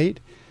ascorbate.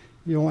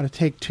 You don't want to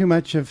take too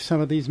much of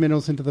some of these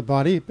minerals into the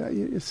body,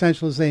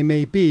 essential as they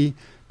may be,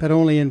 but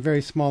only in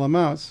very small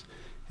amounts.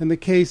 In the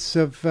case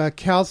of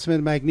calcium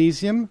and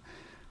magnesium,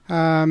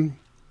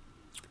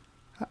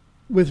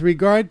 with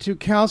regard to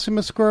calcium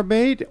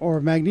ascorbate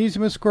or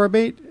magnesium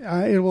ascorbate,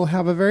 it will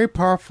have a very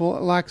powerful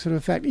laxative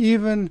effect.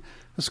 Even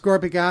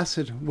ascorbic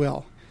acid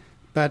will.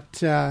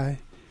 But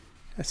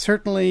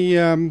certainly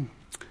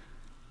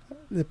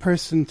the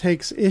person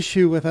takes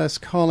issue with us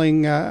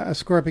calling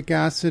ascorbic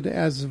acid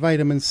as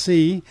vitamin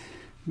C,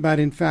 but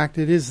in fact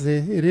it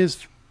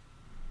is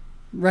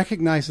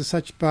recognized as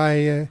such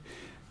by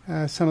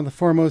some of the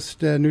foremost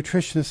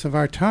nutritionists of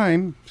our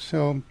time.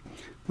 So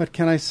what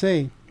can I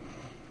say?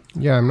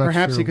 Yeah, I'm not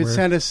Perhaps sure you could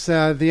send us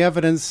the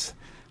evidence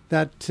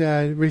that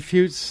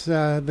refutes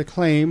the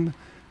claim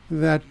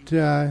that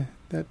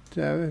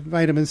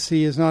vitamin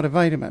C is not a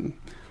vitamin,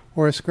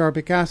 or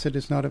ascorbic acid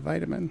is not a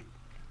vitamin.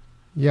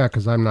 Yeah,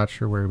 because I'm not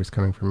sure where he was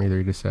coming from either.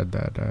 He just said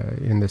that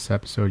in this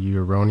episode you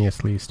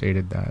erroneously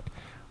stated that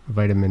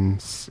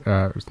vitamins,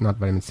 not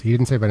vitamin C. He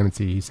didn't say vitamin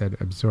C. He said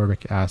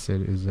ascorbic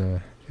acid is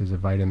a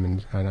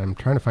vitamin, and I'm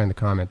trying to find the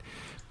comment.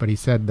 But he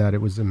said that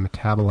it was a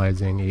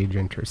metabolizing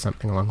agent or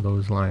something along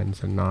those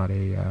lines, and not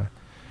a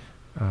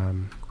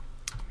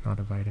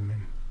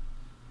vitamin.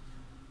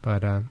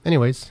 But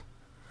anyways,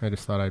 I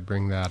just thought I'd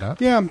bring that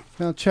up. Yeah,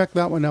 I'll check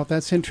that one out.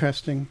 That's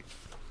interesting.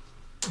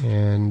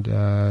 And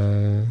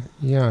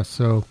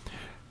so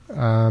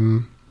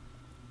and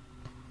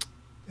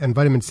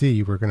vitamin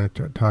C. We're going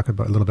to talk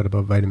about a little bit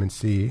about vitamin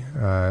C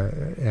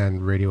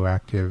and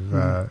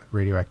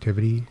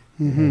radioactivity.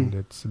 Mm-hmm. And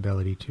its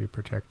ability to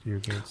protect you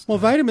against... Well,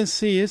 vitamin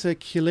C is a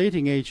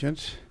chelating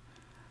agent.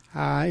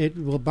 It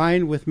will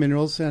bind with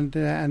minerals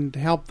and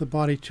help the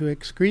body to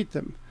excrete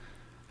them.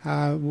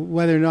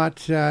 Whether or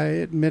not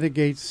it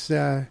mitigates...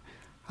 I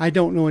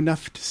don't know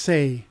enough to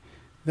say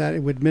that it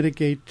would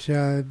mitigate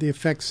the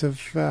effects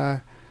of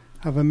a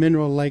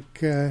mineral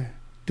like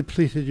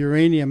depleted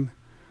uranium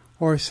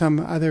or some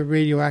other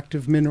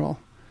radioactive mineral.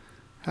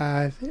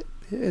 I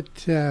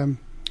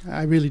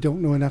really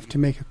don't know enough to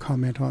make a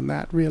comment on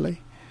that,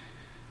 really.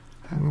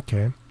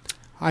 Okay.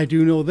 I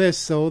do know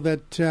this, though,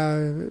 that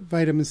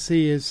vitamin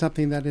C is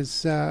something that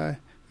is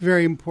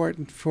very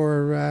important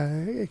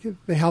for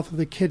the health of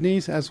the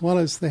kidneys as well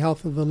as the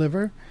health of the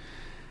liver.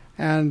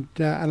 And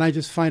I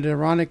just find it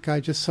ironic. I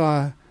just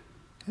saw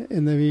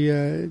in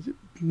the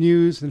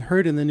news and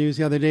heard in the news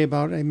the other day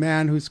about a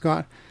man who's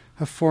got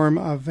a form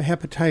of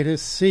hepatitis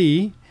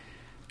C,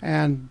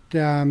 and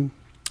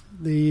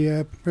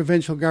the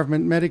provincial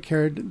government,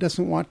 Medicare,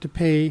 doesn't want to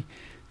pay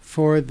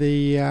for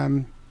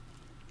the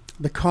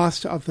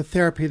cost of the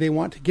therapy they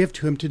want to give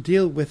to him to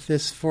deal with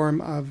this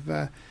form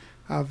of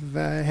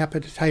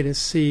hepatitis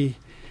C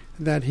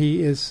that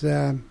he is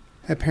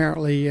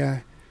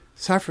apparently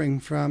suffering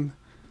from,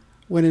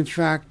 when in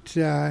fact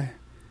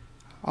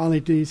all he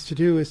needs to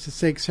do is to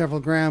take several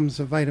grams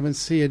of vitamin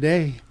C a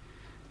day,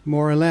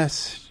 more or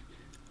less.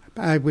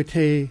 I would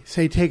say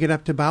take it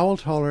up to bowel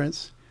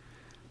tolerance.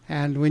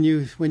 And when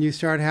you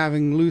start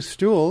having loose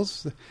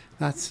stools,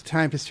 that's the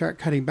time to start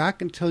cutting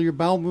back until your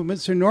bowel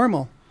movements are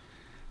normal.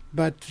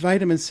 But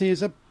vitamin C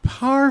is a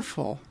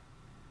powerful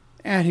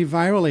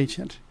antiviral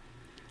agent.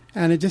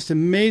 And it just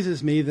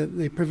amazes me that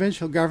the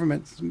provincial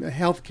government's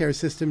healthcare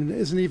system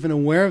isn't even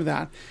aware of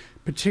that,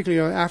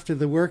 particularly after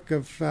the work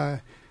of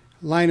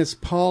Linus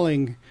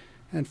Pauling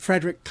and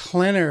Frederick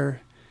Klenner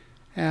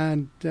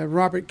and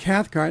Robert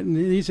Cathcart. And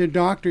these are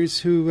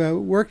doctors who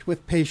worked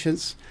with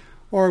patients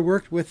or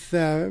worked with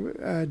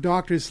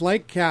doctors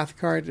like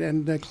Cathcart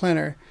and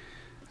Klenner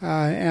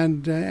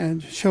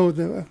and show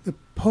the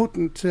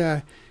potent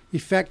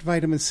effect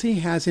vitamin C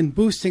has in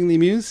boosting the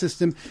immune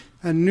system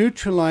and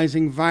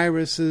neutralizing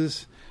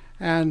viruses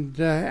and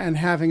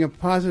having a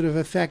positive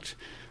effect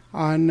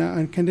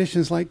on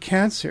conditions like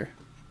cancer.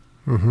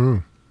 Mm-hmm.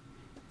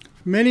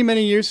 Many,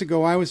 many years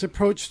ago, I was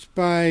approached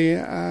by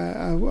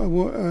a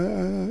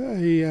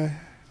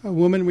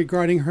woman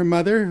regarding her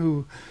mother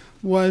who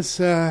was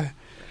an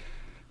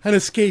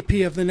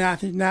escapee of the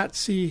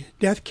Nazi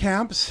death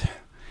camps.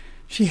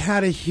 She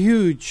had a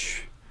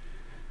huge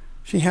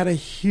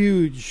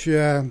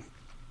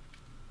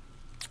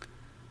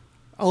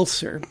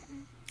ulcer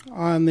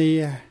on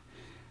the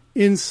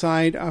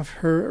inside of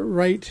her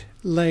right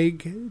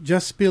leg,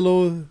 just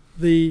below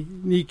the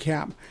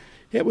kneecap.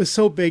 It was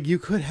so big you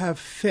could have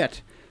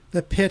fit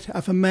the pit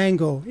of a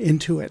mango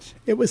into it.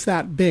 It was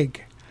that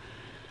big.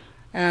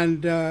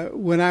 And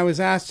when I was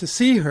asked to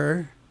see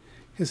her,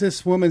 because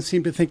this woman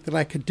seemed to think that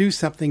I could do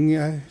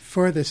something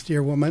for this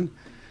dear woman,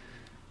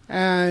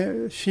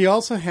 she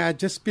also had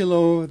just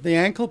below the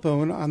ankle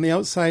bone on the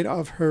outside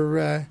of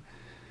her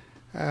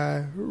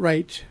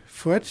right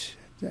foot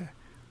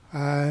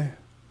a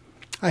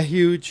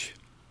huge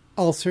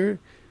ulcer.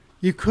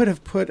 You could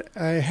have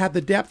had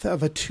the depth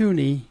of a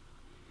toonie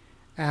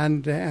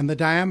and the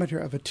diameter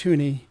of a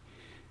toonie,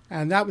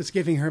 and that was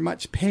giving her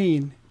much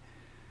pain.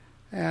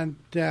 And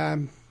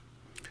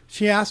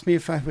she asked me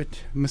if I would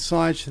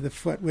massage the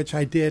foot, which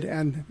I did,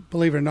 and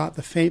believe it or not,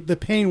 the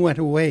pain went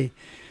away.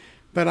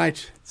 But I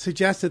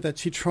suggested that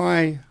she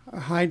try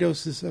high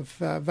doses of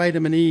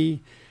vitamin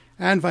E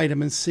and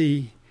vitamin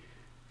C.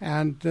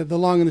 And the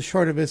long and the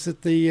short of it is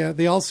that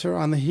the ulcer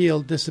on the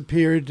heel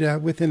disappeared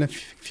within a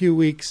few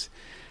weeks.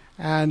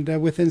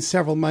 And within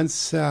several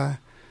months,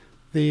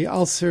 the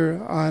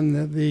ulcer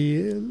on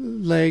the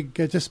leg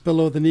just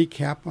below the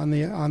kneecap on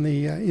the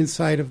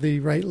inside of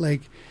the right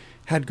leg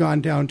had gone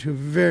down to a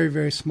very,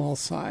 very small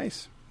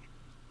size.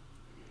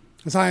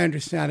 As I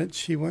understand it,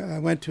 she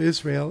went to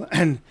Israel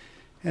and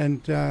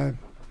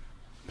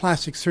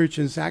plastic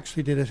surgeons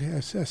actually did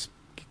a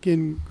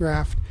skin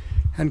graft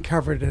and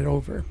covered it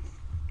over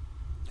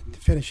to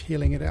finish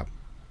healing it up.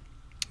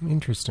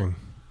 Interesting.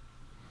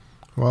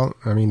 Well,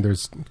 I mean,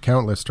 there's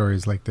countless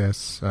stories like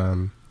this.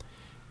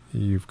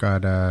 You've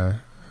got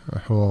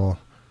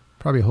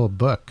probably a whole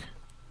book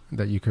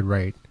that you could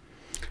write.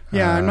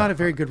 Yeah, I'm not a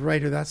very good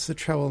writer. That's the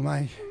trouble.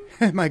 My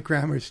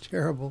grammar's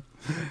terrible.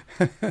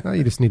 Well,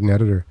 you just need an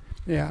editor.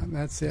 Yeah,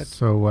 that's it.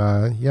 So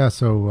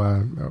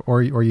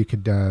or you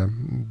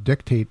could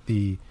dictate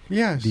the.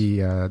 Yes.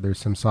 There's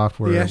some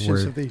software. The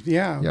essence of the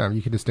Yeah,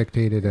 you could just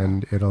dictate it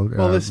and it'll.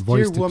 Well, this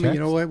voice dear to woman,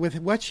 text. with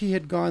what she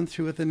had gone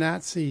through with the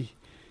Nazi.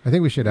 I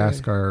think we should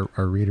ask our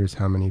readers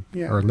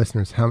our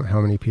listeners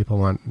how many people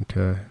want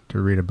to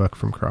read a book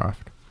from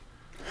Croft.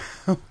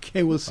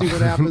 Okay, we'll see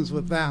what happens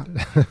with that.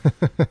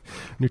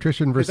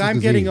 Nutrition versus I'm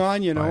Disease. Getting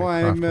on,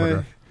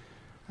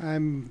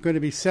 I'm going to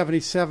be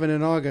 77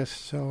 in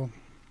August, so.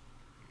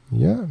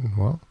 Yeah,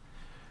 well,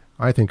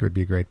 I think it would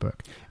be a great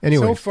book.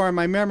 Anyway, so far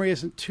my memory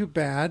isn't too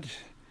bad.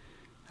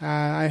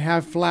 I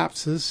have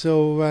lapses,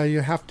 so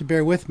you have to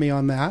bear with me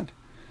on that.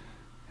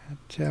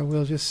 And,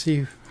 we'll just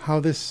see how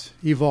this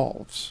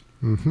evolves.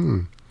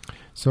 Mm-hmm.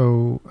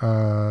 So,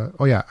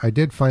 I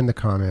did find the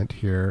comment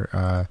here.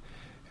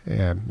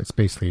 It's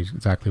basically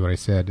exactly what I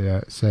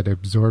said. Said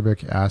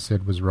absorbic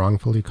acid was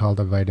wrongfully called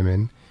a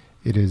vitamin.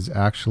 It is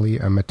actually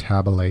a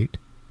metabolite.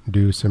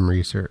 Do some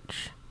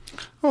research.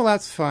 Well,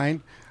 that's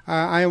fine.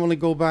 I only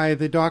go by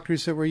the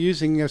doctors that were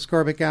using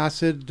ascorbic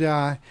acid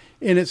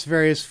in its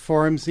various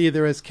forms,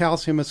 either as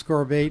calcium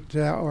ascorbate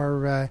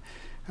or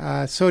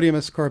sodium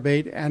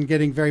ascorbate, and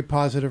getting very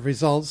positive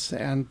results.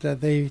 And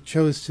they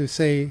chose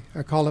to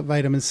call it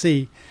vitamin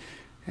C.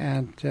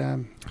 And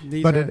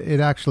it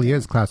actually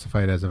is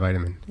classified as a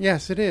vitamin.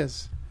 Yes, it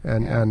is.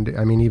 And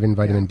I mean, even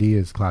vitamin D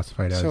is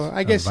classified as a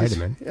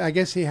vitamin. I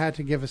guess he had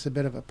to give us a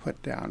bit of a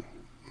put down.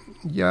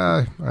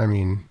 Yeah, I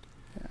mean,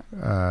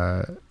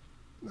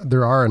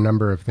 there are a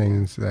number of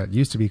things that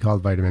used to be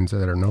called vitamins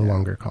that are no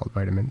longer called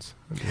vitamins.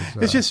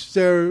 It just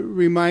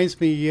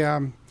reminds me,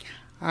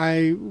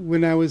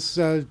 when I was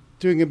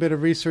doing a bit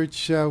of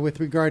research with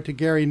regard to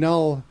Gary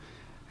Null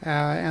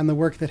and the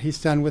work that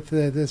he's done with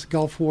this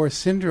Gulf War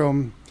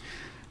syndrome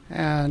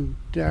and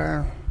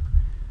the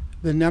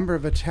number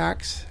of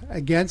attacks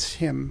against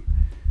him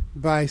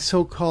by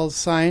so-called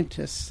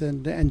scientists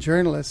and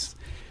journalists.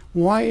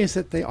 Why is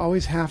it they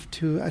always have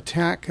to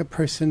attack a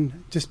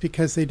person just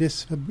because they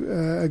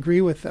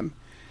disagree with them?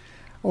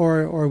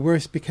 Or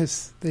worse,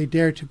 because they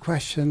dare to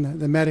question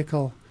the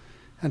medical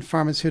and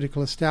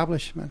pharmaceutical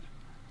establishment?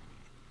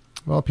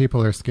 Well,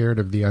 people are scared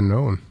of the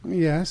unknown.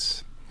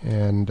 Yes.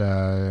 And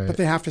but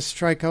they have to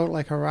strike out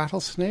like a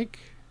rattlesnake,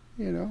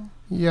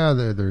 Yeah,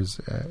 there's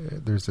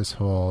this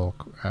whole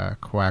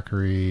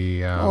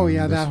quackery.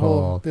 That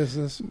whole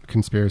business,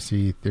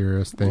 conspiracy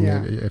theorist thing.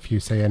 Yeah. If you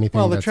say anything,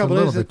 well, the that's trouble a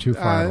little is bit too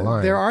far the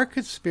line. There are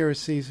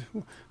conspiracies.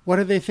 What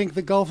do they think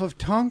the Gulf of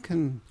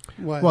Tonkin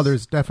was? Well,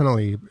 there's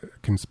definitely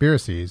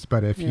conspiracies,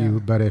 but if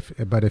you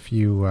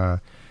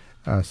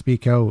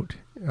speak out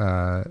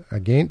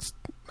against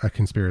a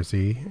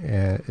conspiracy,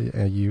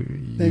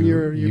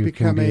 you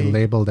can be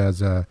labeled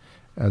as a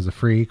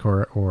freak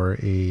or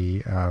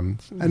a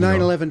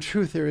 9/11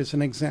 truther is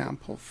an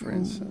example, for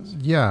instance.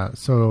 Yeah,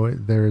 so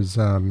there's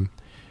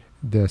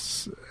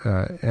this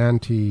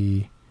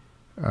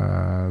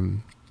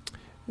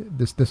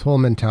this whole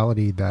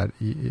mentality that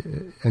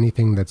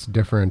anything that's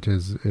different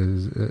is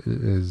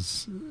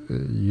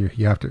you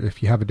have to,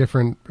 if you have a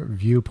different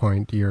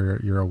viewpoint, you're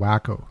a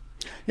wacko.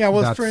 Yeah,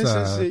 well, for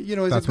instance, as a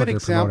good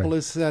example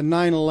is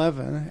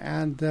 9/11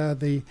 and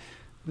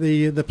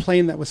the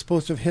plane that was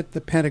supposed to have hit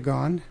the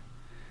Pentagon,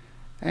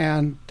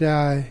 and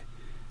the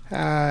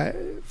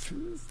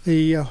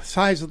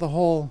size of the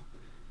hole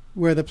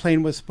where the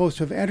plane was supposed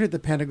to have entered the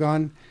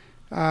Pentagon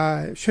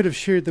should have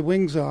sheared the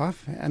wings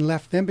off and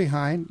left them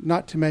behind,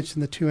 not to mention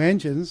the two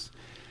engines.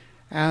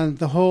 And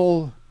the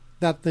hole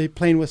that the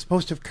plane was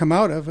supposed to have come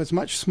out of was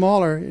much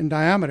smaller in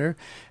diameter.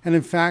 And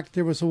in fact,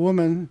 there was a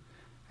woman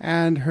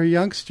and her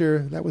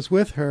youngster that was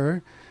with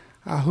her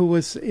who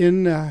was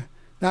in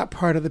that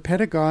part of the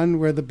Pentagon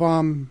where the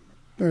bomb,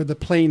 or the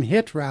plane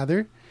hit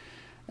rather,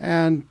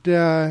 and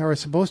or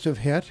supposed to have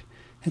hit.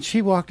 And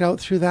she walked out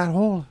through that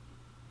hole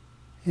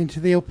into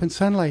the open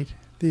sunlight,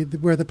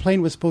 where the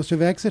plane was supposed to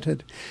have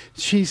exited.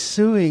 She's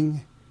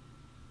suing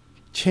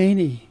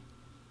Cheney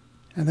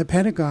and the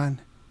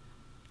Pentagon.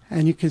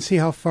 And you can see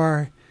how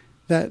far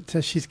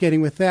that she's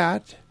getting with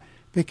that,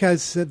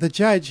 because the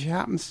judge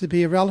happens to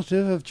be a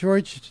relative of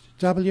George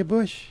W.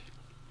 Bush.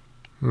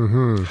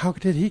 Mm-hmm. How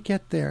did he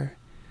get there?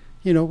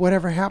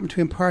 Whatever happened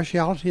to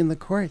impartiality in the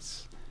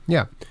courts?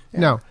 Yeah.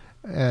 No.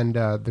 And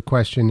the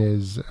question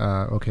is,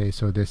 okay,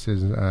 so this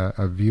is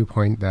a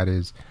viewpoint that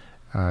is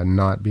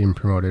not being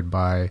promoted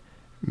by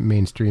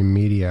mainstream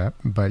media,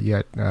 but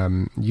yet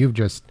you've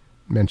just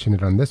mentioned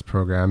it on this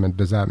program, and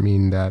does that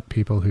mean that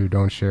people who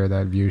don't share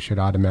that view should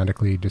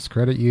automatically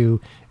discredit you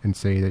and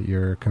say that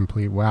you're a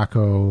complete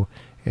wacko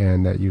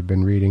and that you've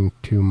been reading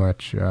too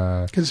much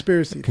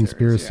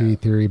conspiracy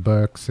theory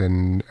books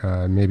and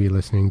maybe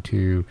listening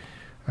to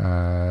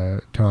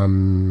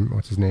Tom,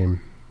 what's his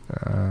name?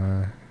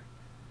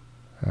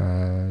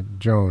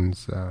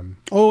 Jones.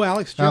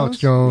 Alex Jones? Alex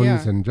Jones,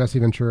 yeah. And Jesse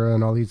Ventura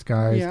and all these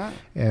guys. Yeah.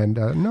 And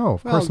no,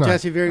 of course not.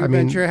 Jesse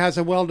Ventura has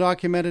a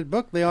well-documented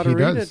book. They ought to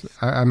read it.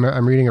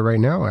 I'm reading it right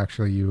now,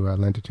 actually. You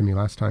lent it to me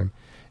last time.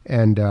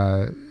 And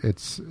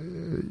it's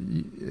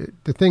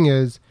the thing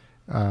is,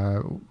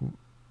 no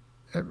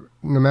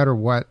matter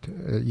what,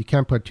 you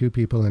can't put two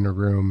people in a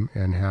room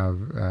and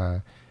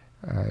have...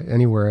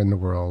 anywhere in the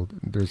world,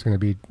 there's going to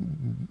be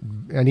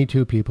any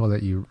two people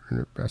that you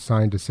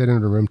assign to sit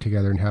in a room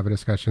together and have a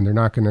discussion. They're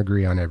not going to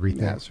agree on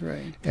everything. That's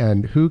right.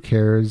 And who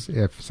cares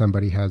if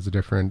somebody has a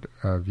different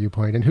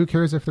viewpoint? And who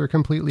cares if they're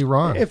completely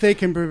wrong? If they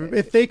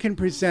can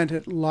present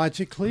it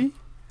logically,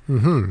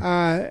 mm-hmm.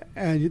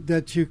 And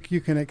that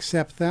you can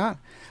accept that.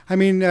 I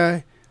mean,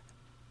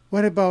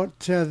 what about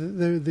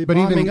the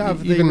bombing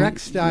of the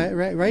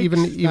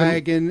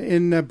Reichstag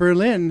in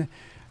Berlin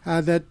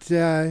that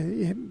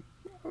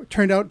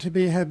turned out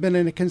to have been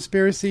in a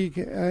conspiracy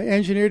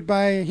engineered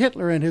by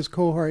Hitler and his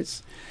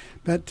cohorts.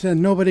 But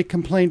nobody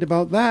complained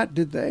about that,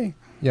 did they?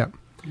 Yeah.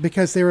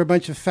 Because they were a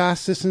bunch of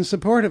fascists in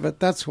support of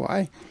it, that's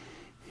why.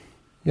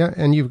 Yeah,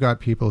 and you've got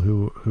people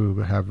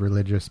who have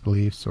religious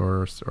beliefs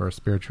or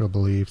spiritual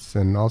beliefs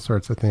and all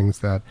sorts of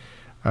things that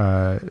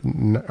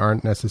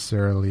aren't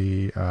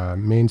necessarily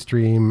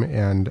mainstream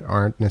and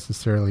aren't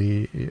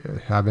necessarily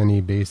have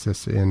any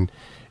basis in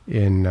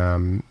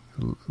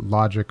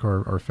logic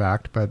or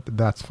fact, but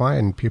that's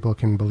fine. People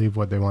can believe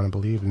what they want to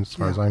believe, as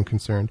far as I'm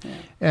concerned. Yeah.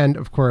 And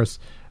of course,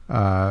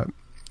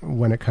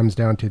 when it comes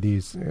down to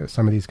these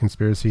some of these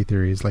conspiracy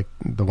theories, like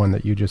the one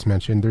that you just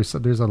mentioned,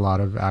 there's a lot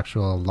of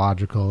actual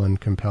logical and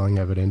compelling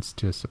evidence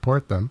to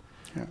support them.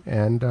 Yeah.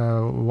 And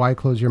why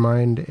close your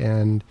mind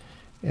and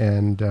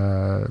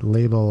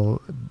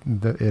label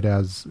it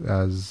as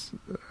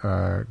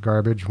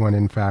garbage when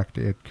in fact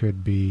it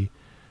could be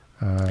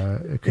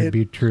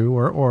be true,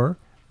 or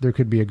there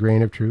could be a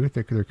grain of truth.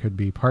 There could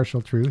be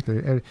partial truth.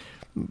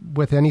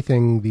 With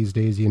anything these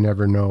days, you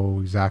never know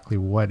exactly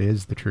what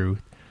is the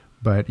truth,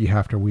 but you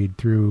have to weed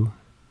through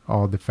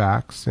all the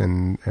facts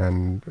and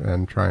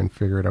try and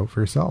figure it out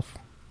for yourself.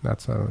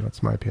 That's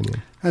my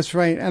opinion. That's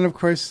right. And of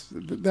course,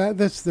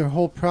 that's the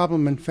whole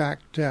problem. In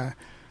fact,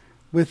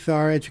 with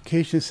our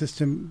education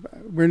system,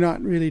 we're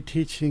not really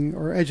teaching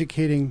or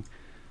educating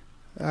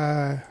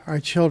our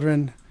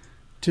children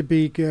to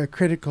be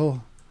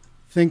critical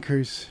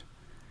thinkers,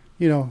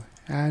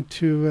 and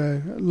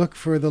to look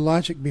for the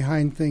logic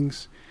behind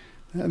things.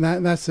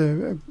 And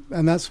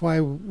that's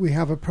why we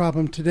have a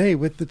problem today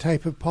with the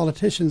type of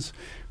politicians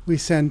we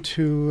send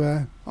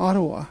to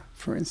Ottawa,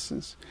 for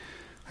instance.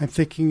 I'm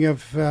thinking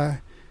of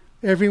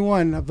every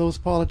one of those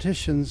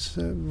politicians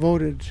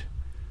voted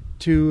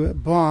to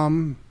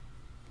bomb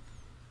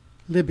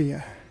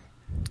Libya.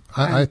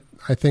 I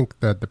think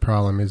that the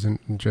problem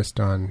isn't just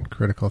on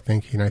critical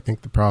thinking. I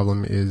think the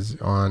problem is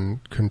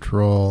on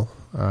control,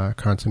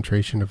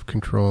 concentration of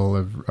control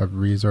of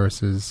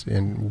resources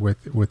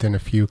within a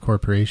few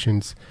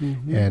corporations,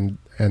 and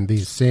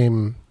these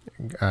same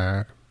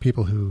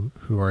people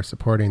who are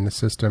supporting the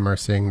system are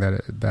saying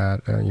that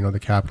the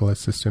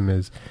capitalist system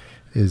is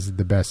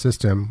the best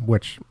system,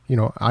 which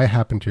I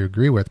happen to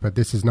agree with. But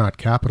this is not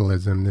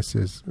capitalism. This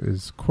is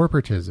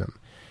corporatism.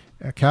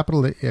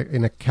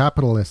 In a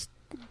capitalist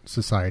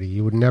society,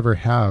 you would never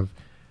have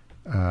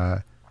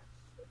a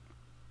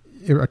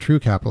true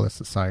capitalist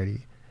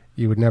society.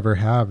 You would never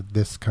have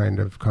this kind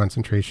of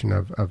concentration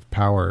of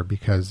power,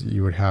 because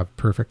you would have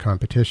perfect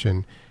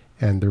competition,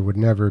 and there would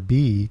never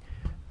be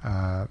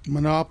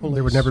monopolies.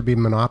 There would never be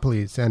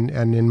monopolies, and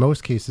in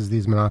most cases,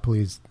 these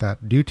monopolies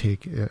that do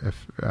take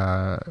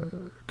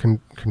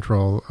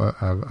control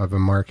of a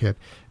market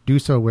do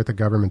so with the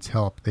government's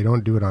help. They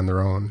don't do it on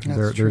their own.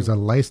 There's a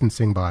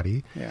licensing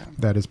body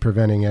that is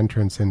preventing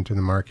entrance into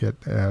the market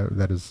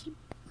that is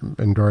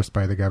endorsed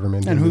by the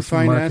government, and who this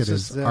market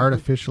finances is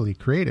artificially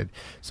created.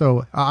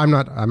 So I'm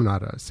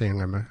not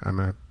saying I'm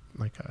a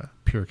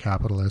pure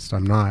capitalist.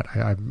 I'm not.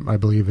 I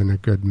believe in a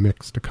good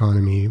mixed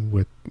economy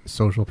with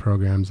social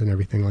programs and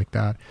everything like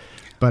that.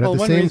 But at the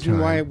same time, one reason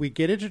why we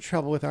get into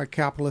trouble with our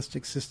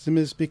capitalistic system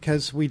is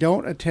because we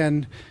don't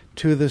attend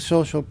to the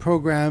social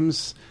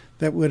programs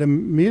that would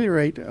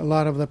ameliorate a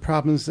lot of the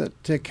problems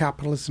that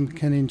capitalism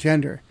can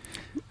engender.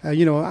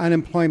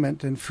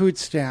 Unemployment and food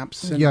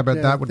stamps. And, but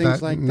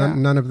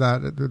none of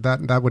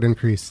that would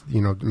increase,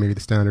 maybe the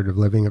standard of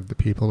living of the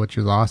people, which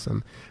is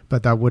awesome.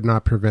 But that would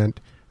not prevent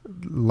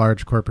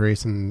large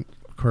corporations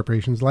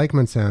like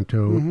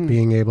Monsanto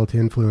being able to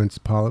influence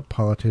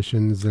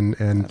politicians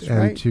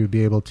and to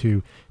be able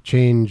to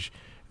change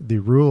the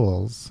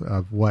rules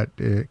of what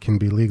can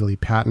be legally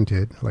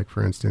patented. Like,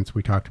 for instance,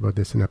 we talked about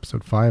this in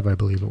episode 5, I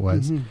believe it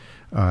was,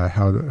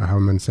 how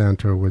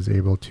Monsanto was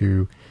able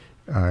to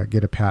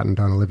get a patent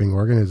on a living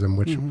organism,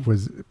 which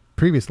was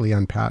previously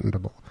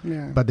unpatentable.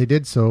 Yeah. But they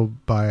did so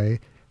by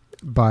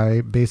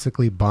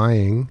basically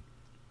buying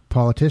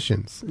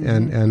politicians,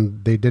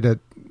 and they did it.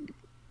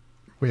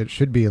 It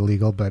should be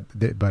illegal, but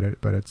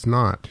it's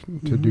not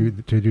to do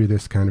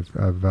this kind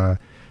of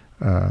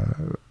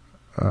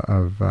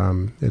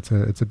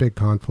it's a big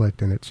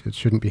conflict, and it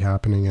shouldn't be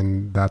happening.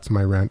 And that's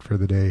my rant for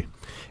the day.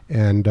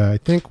 And I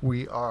think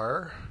we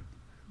are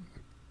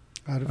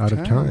out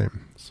of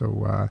time.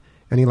 So,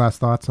 any last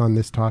thoughts on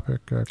this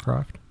topic,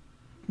 Croft?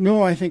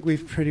 No, I think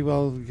we've pretty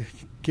well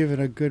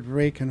given a good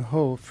rake and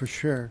hoe for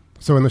sure.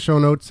 So in the show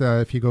notes,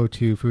 if you go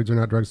to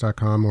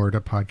foodsornotdrugs.com or to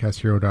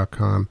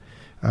podcasthero.com,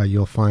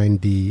 you'll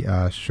find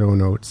the show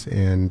notes,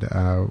 and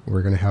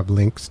we're going to have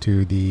links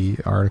to the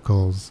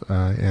articles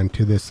and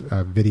to this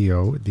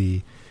video,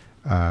 the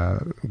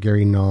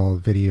Gary Null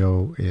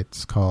video.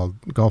 It's called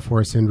Gulf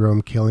War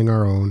Syndrome, Killing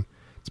Our Own.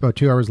 It's about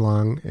 2 hours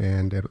long,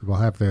 and it will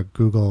have the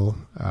Google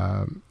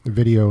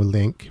video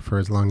link for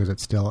as long as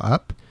it's still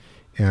up,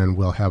 and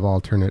we'll have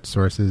alternate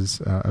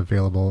sources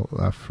available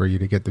for you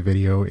to get the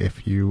video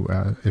if you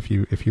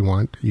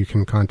want. You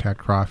can contact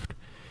Croft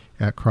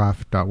at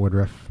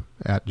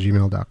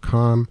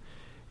croft.woodruff@gmail.com,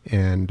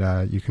 and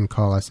you can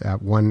call us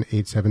at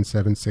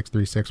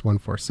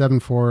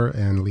 1-877-636-1474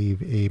 and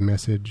leave a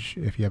message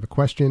if you have a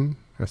question,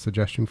 a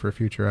suggestion for a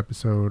future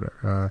episode,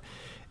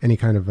 any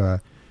kind of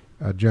a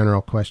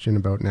general question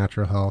about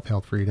natural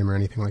health freedom, or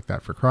anything like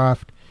that for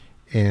Croft.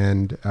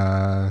 And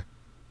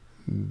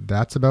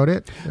that's about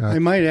it. I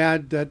might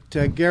add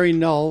that Gary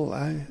Null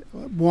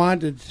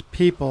wanted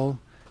people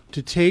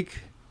to take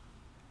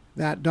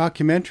that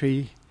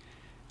documentary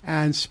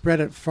and spread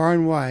it far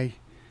and wide.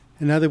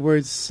 In other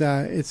words,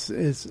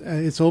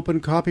 it's open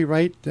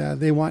copyright.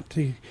 They want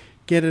to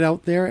get it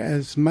out there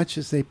as much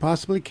as they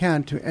possibly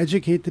can to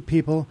educate the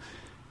people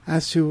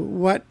as to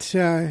what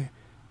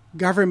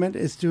government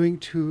is doing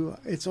to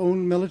its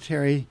own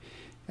military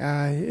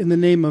in the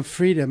name of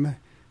freedom,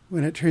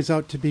 when it turns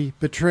out to be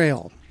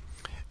betrayal.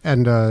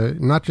 And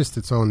not just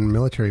its own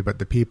military, but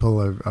the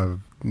people of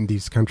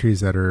these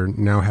countries that are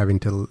now having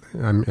to,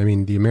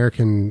 the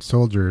American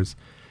soldiers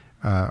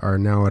are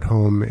now at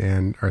home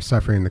and are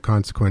suffering the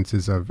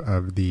consequences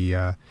of the,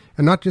 and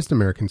not just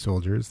American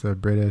soldiers, the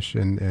British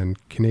and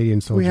Canadian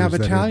soldiers. We have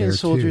that Italian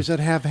soldiers too. that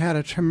have had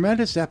a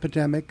tremendous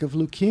epidemic of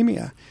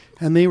leukemia,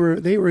 and they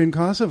were in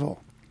Kosovo.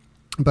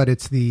 But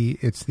it's the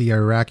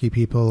Iraqi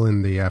people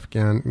and the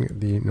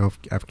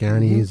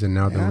Afghanis and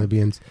now the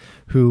Libyans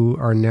who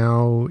are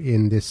now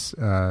in this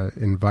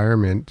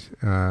environment,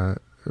 for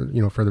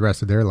the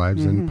rest of their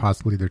lives and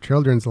possibly their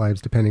children's lives,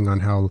 depending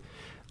on how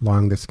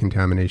long this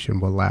contamination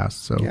will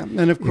last. So,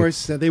 and of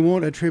course they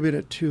won't attribute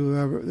it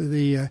to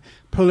the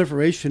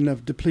proliferation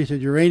of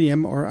depleted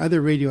uranium or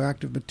other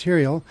radioactive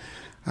material.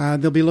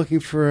 they'll be looking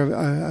for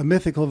a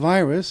mythical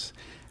virus,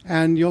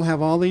 and you'll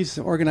have all these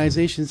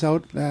organizations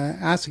out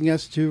asking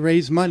us to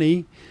raise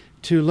money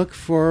to look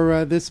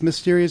for this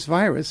mysterious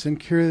virus and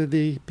cure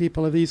the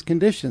people of these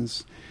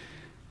conditions.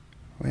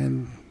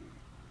 When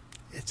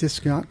it's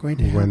just not going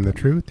to happen. When the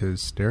truth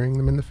is staring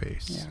them in the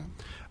face. Yeah.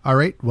 All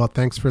right. Well,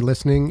 thanks for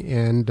listening,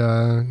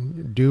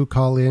 and do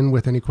call in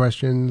with any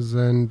questions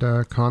and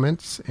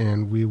comments,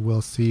 and we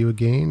will see you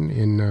again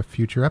in a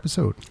future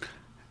episode.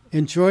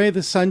 Enjoy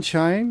the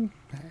sunshine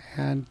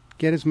and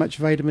get as much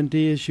vitamin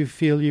D as you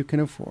feel you can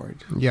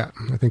afford. Yeah,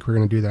 I think we're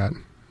going to do that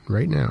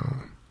right now.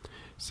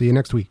 See you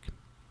next week.